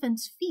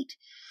elephant's feet.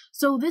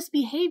 So this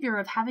behavior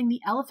of having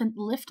the elephant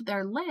lift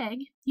their leg,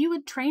 you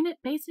would train it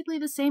basically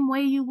the same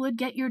way you would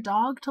get your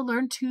dog to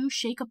learn to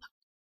shake a paw.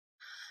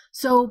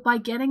 So by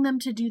getting them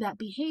to do that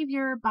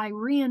behavior, by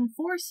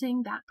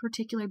reinforcing that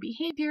particular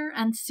behavior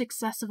and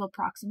successive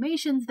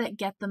approximations that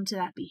get them to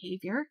that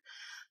behavior,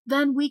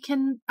 then we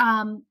can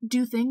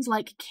do things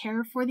like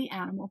care for the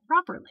animal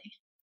properly.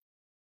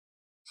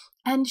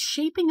 And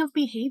shaping of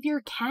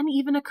behavior can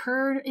even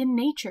occur in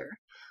nature,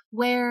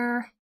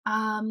 where,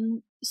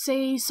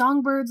 say,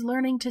 songbirds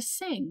learning to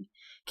sing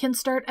can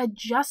start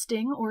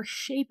adjusting or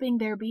shaping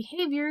their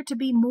behavior to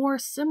be more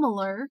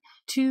similar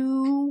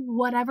to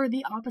whatever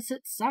the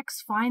opposite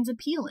sex finds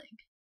appealing.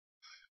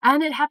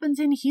 And it happens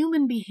in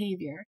human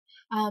behavior.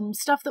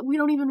 Stuff that we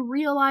don't even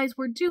realize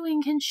we're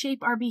doing can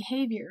shape our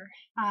behavior.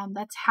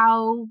 That's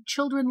how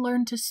children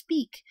learn to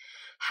speak,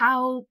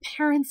 how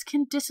parents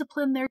can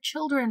discipline their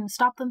children,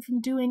 stop them from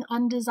doing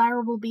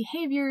undesirable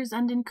behaviors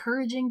and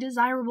encouraging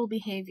desirable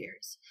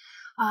behaviors.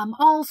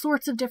 All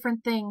sorts of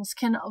different things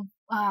can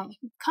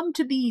come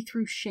to be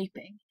through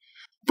shaping.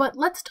 But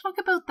let's talk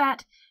about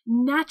that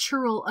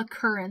natural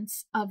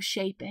occurrence of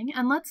shaping,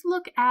 and let's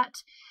look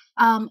at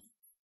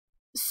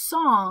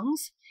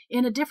songs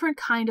in a different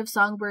kind of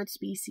songbird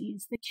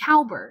species, the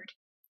cowbird.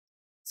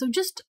 So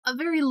just a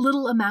very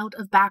little amount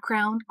of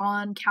background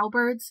on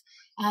cowbirds.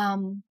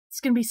 It's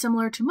going to be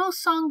similar to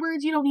most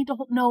songbirds. You don't need to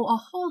know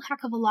a whole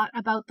heck of a lot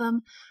about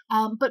them.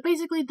 But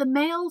basically, the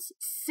males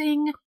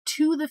sing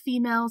to the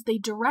females. They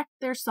direct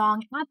their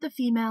song at the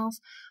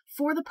females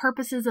for the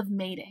purposes of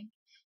mating.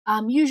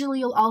 Usually,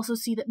 you'll also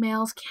see that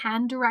males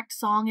can direct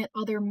song at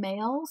other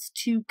males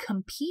to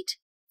compete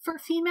for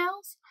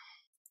females.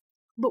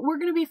 But we're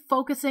going to be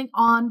focusing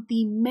on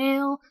the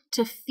male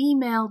to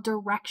female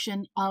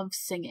direction of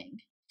singing.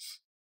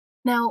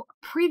 Now,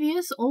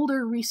 previous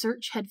older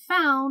research had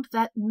found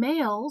that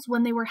males,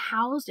 when they were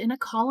housed in a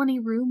colony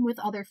room with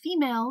other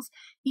females,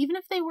 even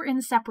if they were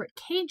in separate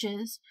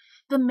cages,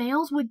 the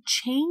males would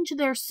change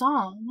their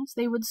songs.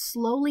 They would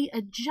slowly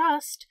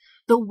adjust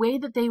the way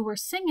that they were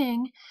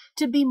singing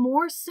to be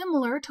more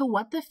similar to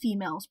what the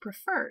females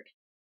preferred.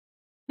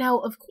 Now,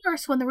 of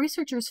course, when the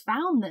researchers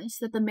found this,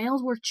 that the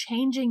males were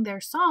changing their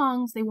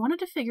songs, they wanted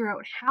to figure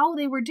out how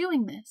they were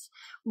doing this.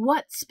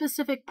 What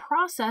specific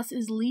process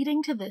is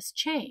leading to this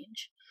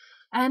change?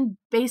 And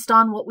based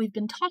on what we've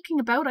been talking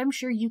about, I'm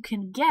sure you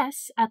can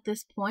guess at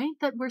this point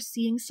that we're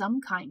seeing some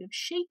kind of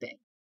shaping.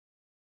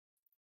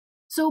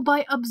 So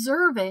by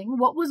observing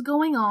what was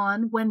going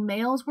on when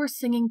males were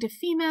singing to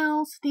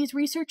females, these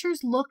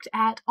researchers looked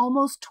at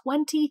almost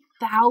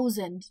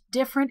 20,000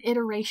 different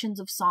iterations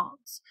of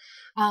songs.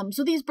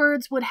 So these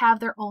birds would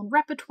have their own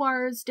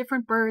repertoires,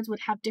 different birds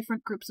would have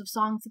different groups of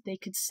songs that they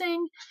could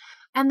sing,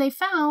 and they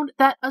found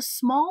that a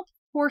small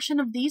portion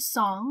of these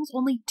songs,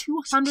 only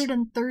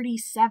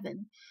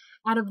 237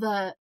 out of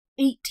the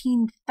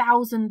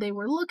 18,000 they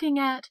were looking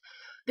at,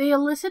 they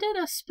elicited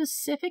a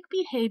specific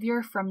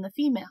behavior from the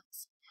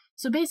females.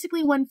 So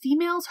basically, when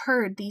females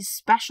heard these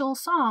special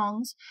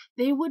songs,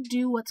 they would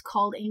do what's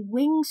called a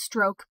wing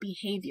stroke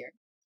behavior.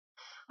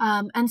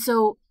 And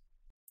so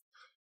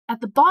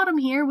at the bottom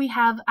here, we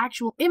have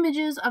actual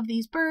images of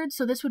these birds.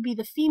 So this would be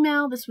the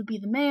female, this would be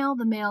the male.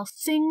 The male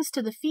sings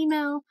to the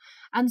female.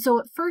 And so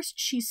at first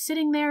she's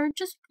sitting there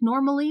just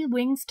normally,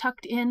 wings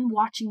tucked in,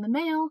 watching the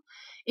male.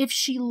 If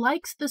she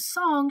likes the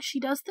song,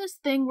 she does this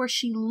thing where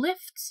she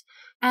lifts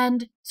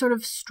and sort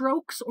of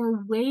strokes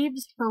or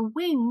waves her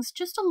wings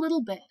just a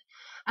little bit.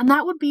 And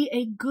that would be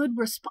a good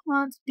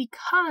response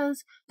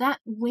because that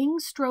wing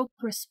stroke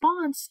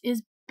response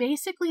is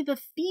basically the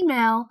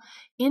female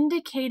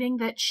indicating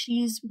that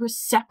she's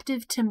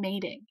receptive to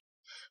mating.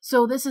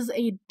 So this is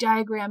a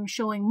diagram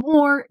showing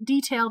more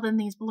detail than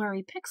these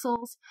blurry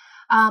pixels,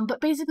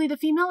 but basically the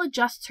female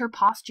adjusts her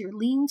posture,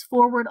 leans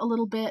forward a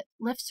little bit,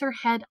 lifts her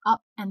head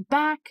up and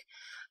back,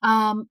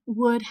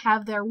 would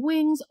have their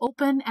wings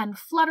open and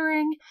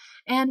fluttering,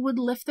 and would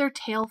lift their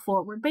tail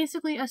forward,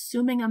 basically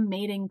assuming a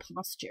mating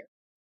posture.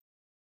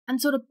 And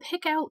so to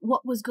pick out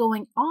what was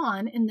going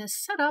on in this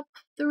setup,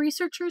 the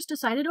researchers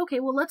decided, okay,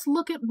 well, let's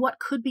look at what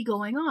could be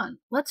going on.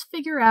 Let's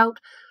figure out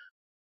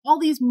all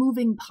these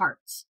moving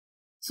parts.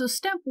 So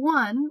step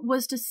one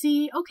was to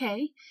see,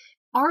 okay,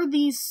 are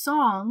these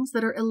songs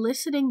that are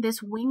eliciting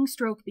this wing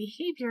stroke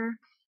behavior,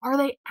 are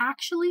they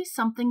actually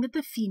something that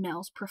the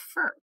females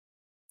prefer?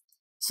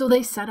 So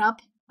they set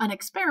up an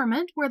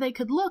experiment where they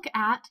could look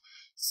at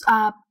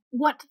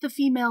what the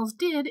females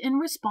did in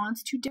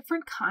response to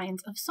different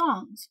kinds of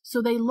songs.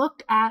 So they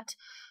looked at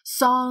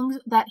songs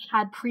that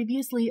had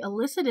previously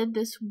elicited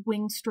this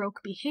wing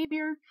stroke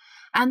behavior,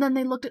 and then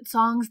they looked at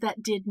songs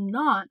that did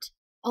not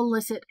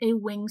elicit a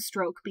wing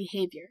stroke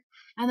behavior.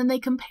 And then they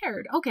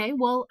compared, okay,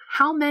 well,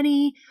 how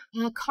many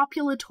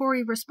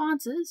copulatory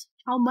responses,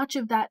 how much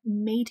of that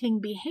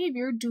mating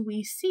behavior do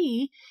we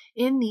see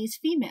in these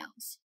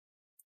females?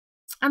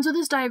 And so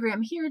this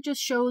diagram here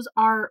just shows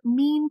our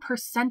mean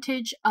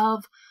percentage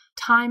of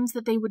times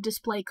that they would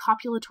display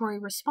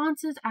copulatory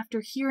responses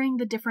after hearing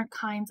the different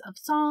kinds of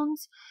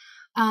songs.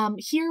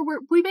 Here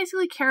we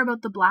basically care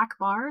about the black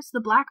bars. The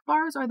black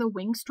bars are the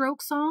wing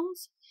stroke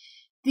songs.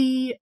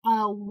 The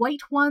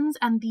white ones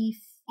and the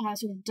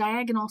sort of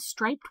diagonal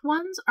striped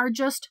ones are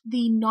just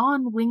the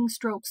non-wing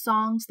stroke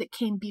songs that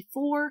came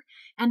before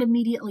and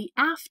immediately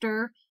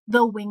after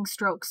the wing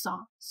stroke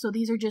song. So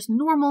these are just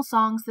normal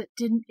songs that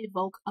didn't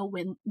evoke a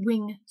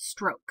wing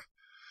stroke.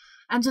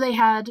 And so they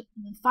had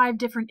 5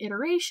 different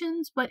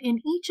iterations, but in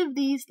each of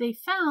these they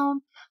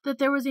found that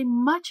there was a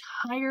much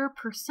higher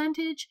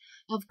percentage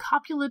of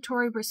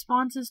copulatory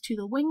responses to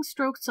the wing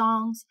stroke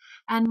songs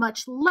and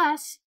much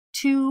less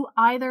to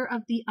either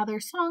of the other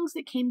songs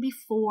that came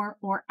before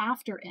or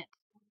after it.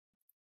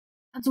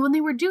 And so when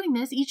they were doing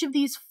this, each of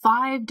these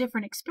 5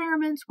 different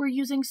experiments were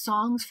using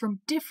songs from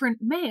different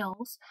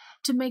males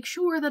to make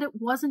sure that it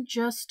wasn't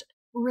just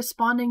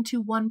responding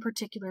to one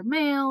particular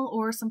male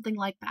or something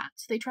like that.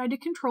 So they tried to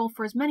control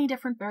for as many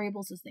different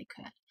variables as they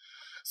could.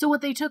 So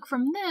what they took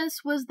from this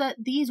was that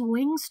these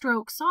wing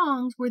stroke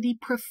songs were the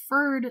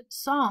preferred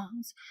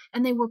songs,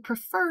 and they were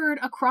preferred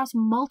across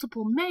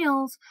multiple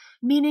males,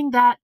 meaning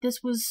that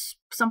this was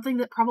something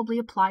that probably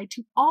applied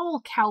to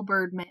all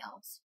cowbird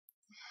males.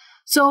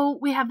 So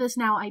we have this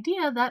now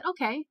idea that,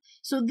 okay,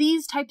 so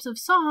these types of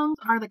songs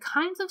are the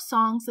kinds of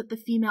songs that the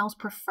females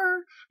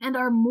prefer and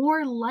are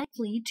more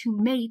likely to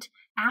mate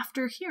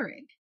after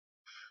hearing.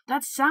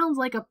 That sounds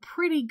like a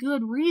pretty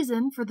good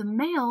reason for the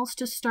males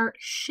to start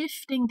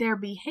shifting their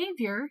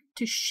behavior,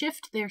 to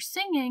shift their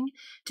singing,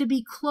 to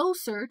be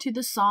closer to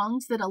the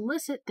songs that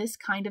elicit this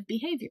kind of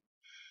behavior.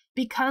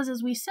 Because,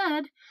 as we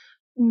said,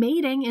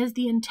 mating is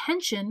the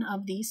intention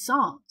of these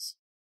songs.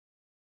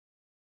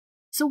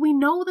 So we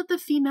know that the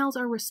females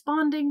are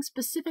responding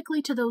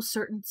specifically to those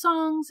certain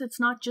songs. It's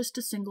not just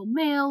a single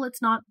male.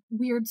 It's not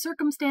weird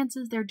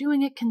circumstances. They're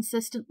doing it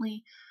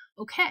consistently.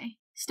 Okay.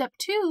 Step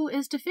 2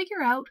 is to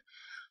figure out,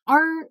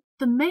 are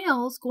the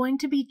males going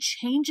to be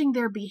changing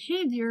their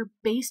behavior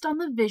based on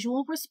the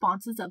visual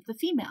responses of the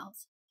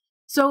females?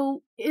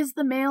 So is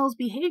the male's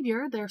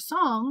behavior, their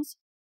songs,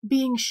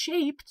 being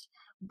shaped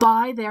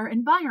by their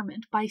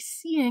environment, by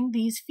seeing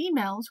these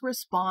females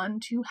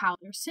respond to how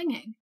they're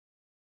singing?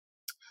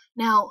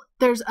 Now,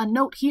 there's a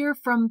note here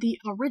from the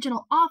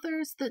original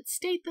authors that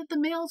state that the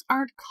males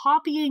aren't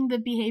copying the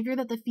behavior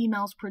that the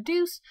females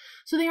produce,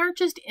 so they aren't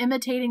just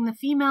imitating the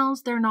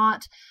females, they're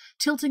not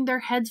tilting their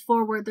heads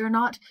forward, they're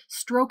not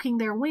stroking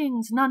their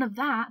wings, none of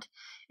that.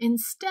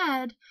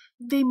 Instead,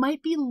 they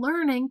might be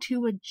learning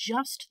to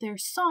adjust their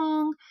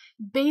song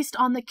based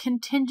on the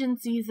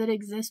contingencies that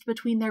exist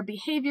between their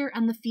behavior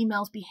and the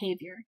female's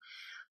behavior.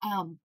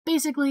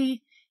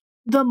 Basically,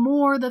 the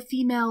more the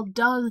female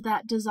does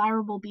that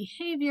desirable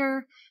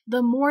behavior,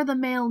 the more the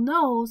male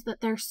knows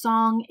that their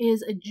song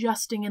is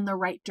adjusting in the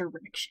right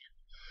direction.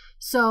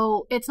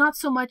 So it's not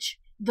so much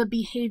the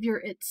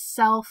behavior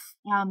itself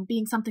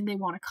being something they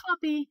want to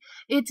copy,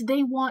 it's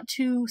they want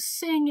to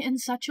sing in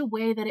such a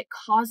way that it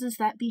causes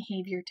that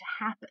behavior to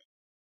happen.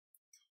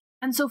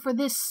 And so for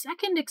this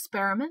second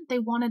experiment, they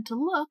wanted to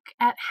look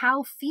at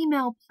how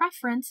female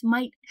preference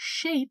might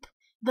shape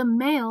the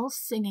male's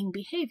singing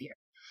behavior.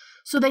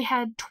 So they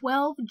had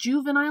 12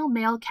 juvenile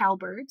male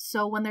cowbirds.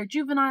 So when they're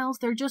juveniles,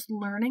 they're just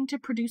learning to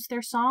produce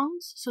their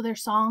songs. So their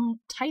song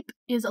type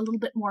is a little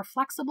bit more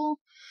flexible.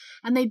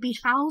 And they'd be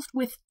housed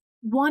with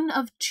one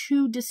of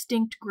 2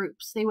 distinct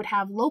groups. They would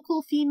have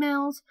local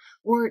females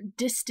or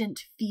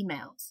distant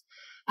females.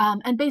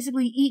 And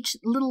basically each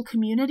little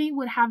community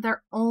would have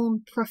their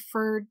own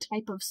preferred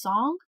type of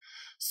song.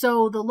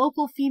 So the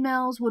local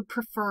females would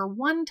prefer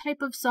one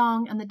type of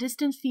song and the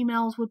distant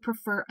females would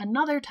prefer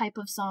another type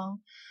of song.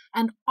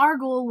 And our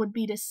goal would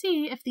be to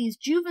see if these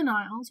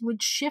juveniles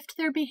would shift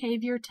their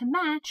behavior to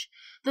match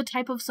the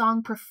type of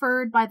song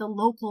preferred by the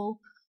local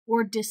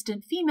or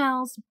distant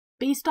females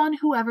based on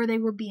whoever they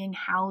were being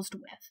housed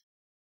with.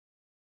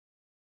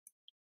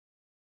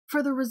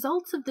 For the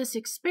results of this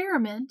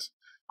experiment,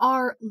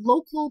 our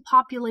local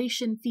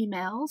population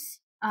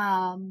females,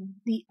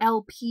 the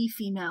LP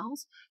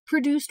females,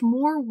 produced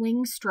more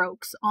wing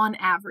strokes on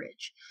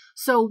average.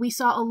 So we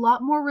saw a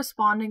lot more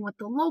responding with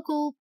the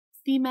local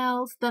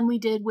females than we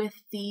did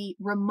with the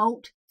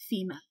remote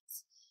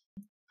females,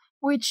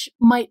 which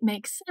might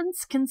make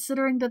sense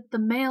considering that the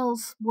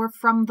males were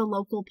from the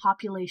local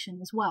population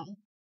as well.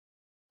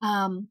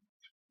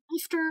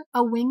 after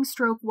a wing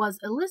stroke was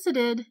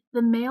elicited,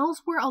 the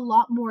males were a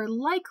lot more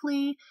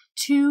likely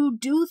to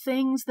do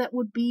things that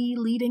would be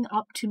leading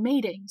up to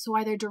mating. So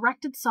either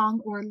directed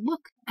song or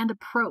look and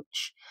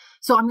approach.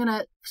 So I'm going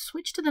to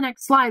switch to the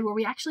next slide where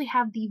we actually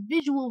have the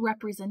visual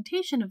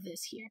representation of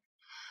this here.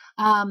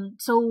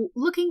 So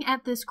looking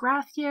at this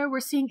graph here, we're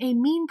seeing a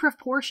mean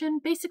proportion.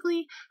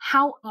 Basically,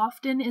 how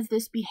often is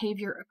this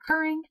behavior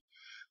occurring?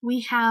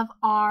 We have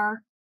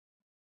our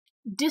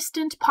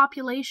distant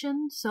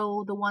population,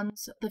 so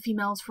the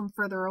females from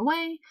further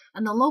away,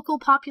 and the local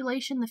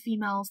population, the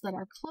females that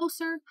are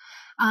closer,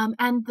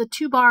 and the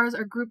two bars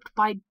are grouped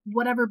by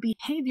whatever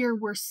behavior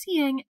we're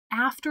seeing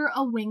after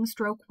a wing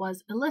stroke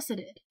was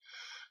elicited.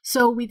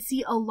 So we'd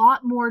see a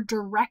lot more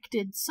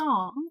directed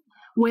song,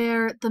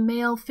 where the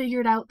male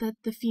figured out that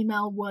the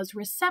female was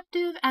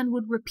receptive and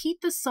would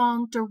repeat the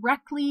song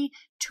directly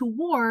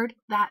toward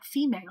that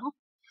female.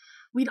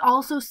 We'd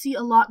also see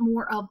a lot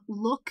more of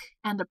look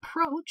and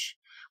approach,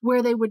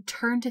 where they would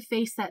turn to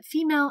face that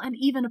female and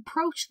even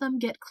approach them,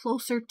 get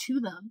closer to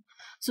them.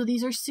 So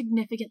these are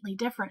significantly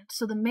different.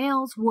 So the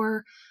males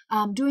were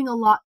doing a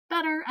lot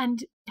better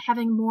and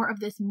having more of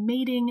this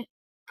mating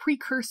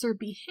precursor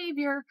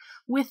behavior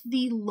with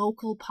the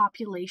local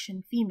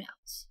population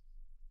females.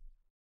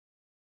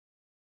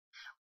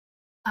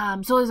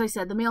 So as I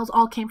said, the males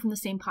all came from the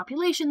same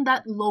population,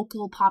 that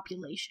local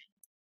population.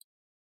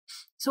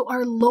 So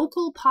our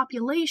local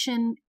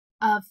population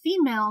of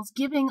females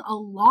giving a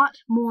lot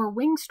more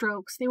wing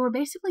strokes, they were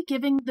basically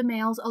giving the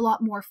males a lot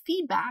more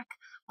feedback,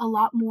 a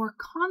lot more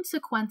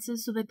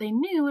consequences so that they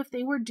knew if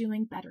they were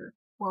doing better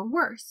or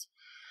worse.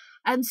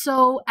 And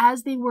so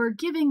as they were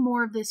giving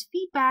more of this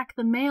feedback,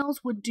 the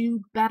males would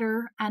do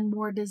better and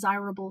more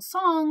desirable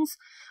songs,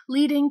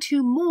 leading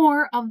to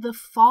more of the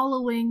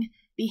following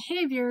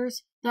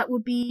behaviors that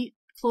would be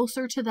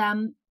closer to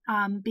them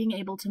being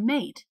able to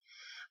mate.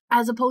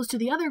 As opposed to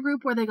the other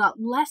group where they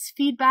got less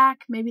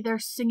feedback, maybe their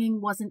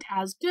singing wasn't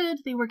as good,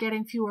 they were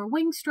getting fewer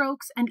wing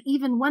strokes, and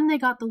even when they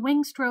got the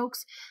wing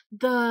strokes,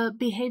 the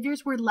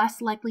behaviors were less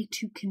likely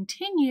to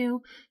continue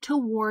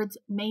towards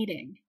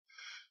mating.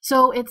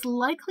 So it's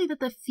likely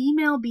that the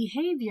female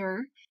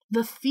behavior,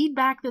 the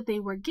feedback that they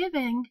were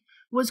giving,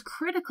 was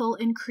critical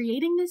in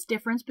creating this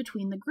difference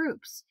between the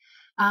groups.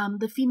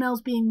 The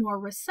females being more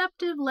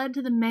receptive led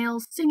to the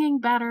males singing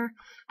better,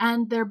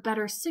 and their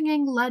better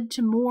singing led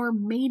to more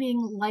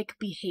mating-like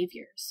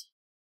behaviors.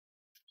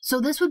 So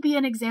this would be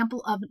an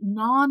example of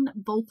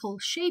non-vocal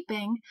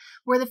shaping,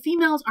 where the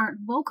females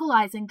aren't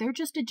vocalizing, they're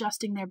just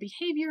adjusting their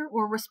behavior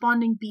or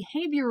responding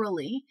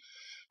behaviorally,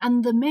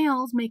 and the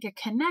males make a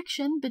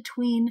connection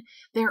between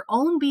their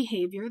own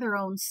behavior, their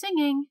own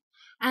singing,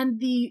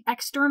 and the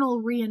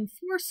external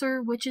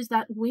reinforcer, which is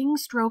that wing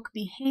stroke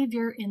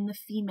behavior in the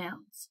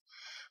females.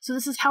 So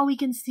this is how we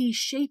can see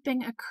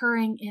shaping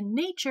occurring in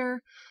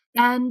nature,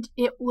 and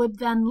it would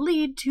then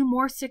lead to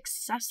more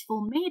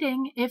successful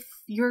mating if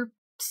you're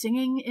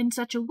singing in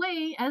such a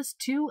way as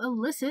to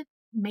elicit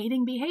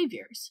mating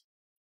behaviors.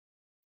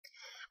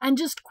 And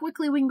just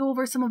quickly, we can go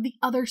over some of the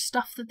other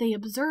stuff that they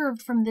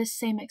observed from this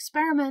same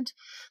experiment.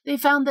 They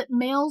found that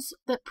males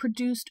that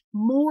produced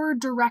more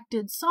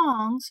directed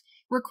songs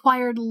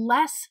required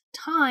less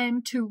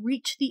time to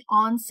reach the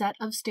onset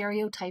of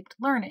stereotyped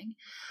learning.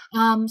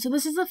 So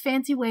this is a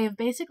fancy way of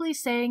basically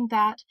saying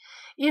that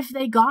if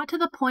they got to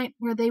the point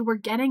where they were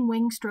getting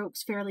wing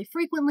strokes fairly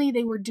frequently,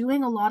 they were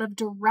doing a lot of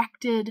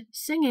directed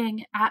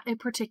singing at a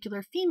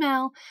particular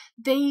female,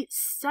 they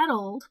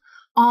settled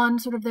on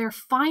sort of their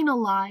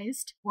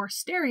finalized or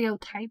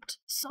stereotyped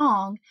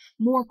song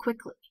more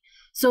quickly.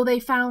 So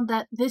they found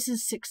that this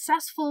is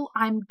successful,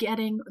 I'm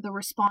getting the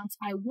response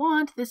I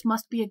want, this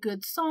must be a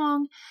good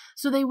song.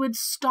 So they would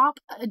stop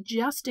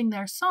adjusting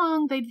their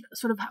song, they'd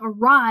sort of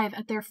arrive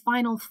at their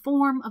final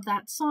form of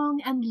that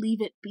song and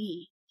leave it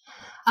be.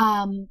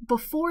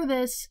 Before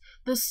this,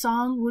 the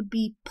song would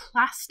be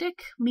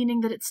plastic,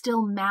 meaning that it's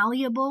still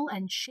malleable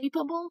and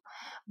shapeable,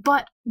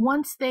 but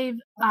once they've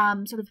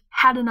sort of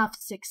had enough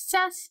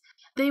success,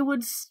 they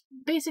would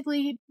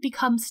basically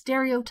become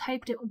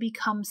stereotyped, it would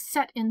become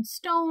set in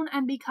stone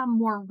and become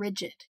more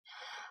rigid.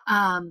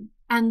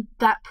 And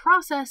that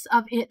process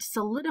of it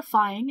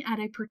solidifying at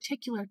a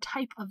particular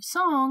type of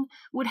song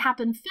would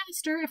happen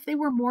faster if they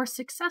were more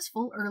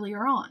successful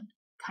earlier on.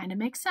 Kind of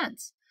makes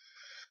sense.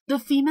 The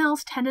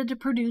females tended to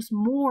produce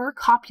more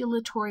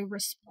copulatory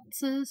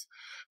responses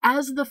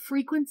as the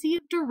frequency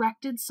of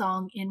directed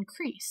song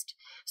increased.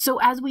 So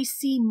as we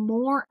see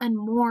more and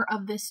more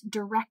of this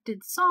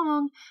directed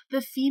song, the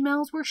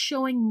females were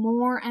showing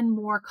more and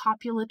more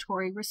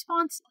copulatory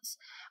responses,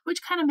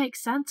 which kind of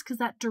makes sense because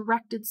that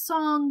directed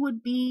song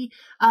would be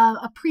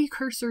a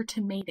precursor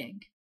to mating.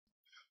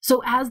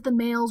 So as the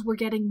males were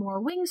getting more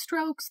wing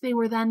strokes, they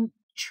were then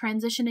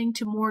transitioning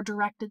to more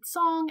directed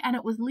song, and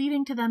it was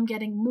leading to them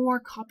getting more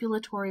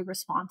copulatory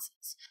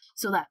responses.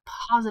 So that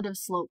positive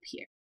slope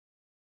here.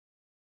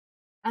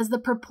 As the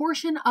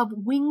proportion of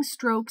wing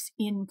strokes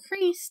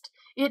increased,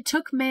 it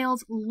took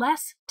males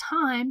less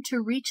time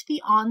to reach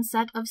the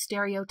onset of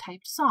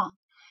stereotyped song.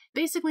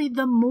 basically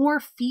the more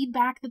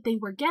feedback that they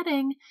were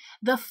getting,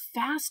 the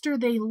faster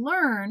they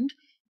learned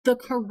the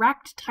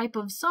correct type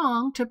of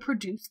song to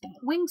produce that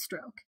wing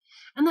stroke.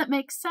 And that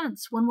makes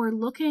sense. When we're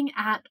looking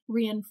at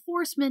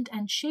reinforcement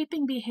and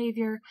shaping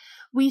behavior,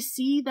 we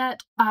see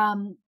that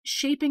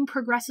shaping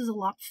progresses a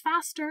lot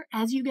faster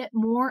as you get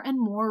more and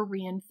more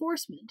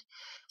reinforcement.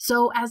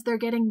 So as they're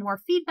getting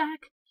more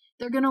feedback,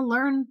 they're going to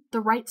learn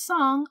the right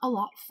song a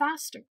lot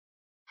faster.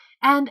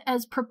 And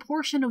as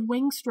proportion of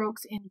wing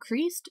strokes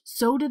increased,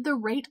 so did the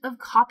rate of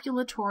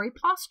copulatory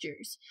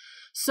postures.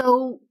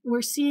 So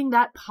we're seeing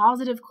that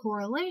positive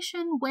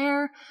correlation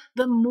where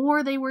the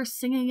more they were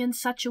singing in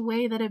such a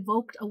way that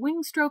evoked a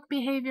wing stroke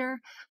behavior,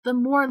 the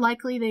more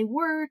likely they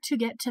were to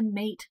get to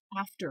mate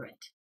after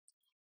it.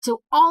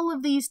 So all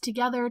of these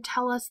together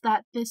tell us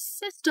that this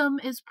system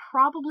is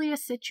probably a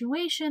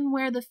situation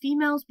where the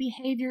female's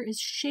behavior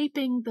is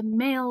shaping the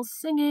male's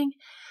singing,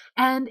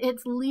 and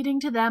it's leading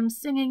to them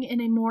singing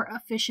in a more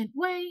efficient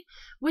way,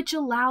 which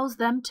allows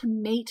them to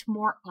mate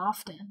more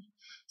often.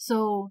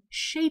 So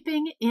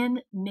shaping in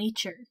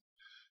nature.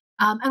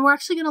 And we're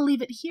actually going to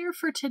leave it here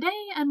for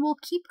today, and we'll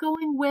keep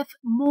going with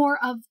more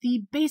of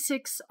the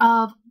basics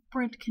of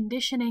operant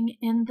conditioning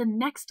in the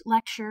next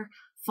lecture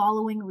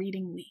following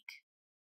reading week.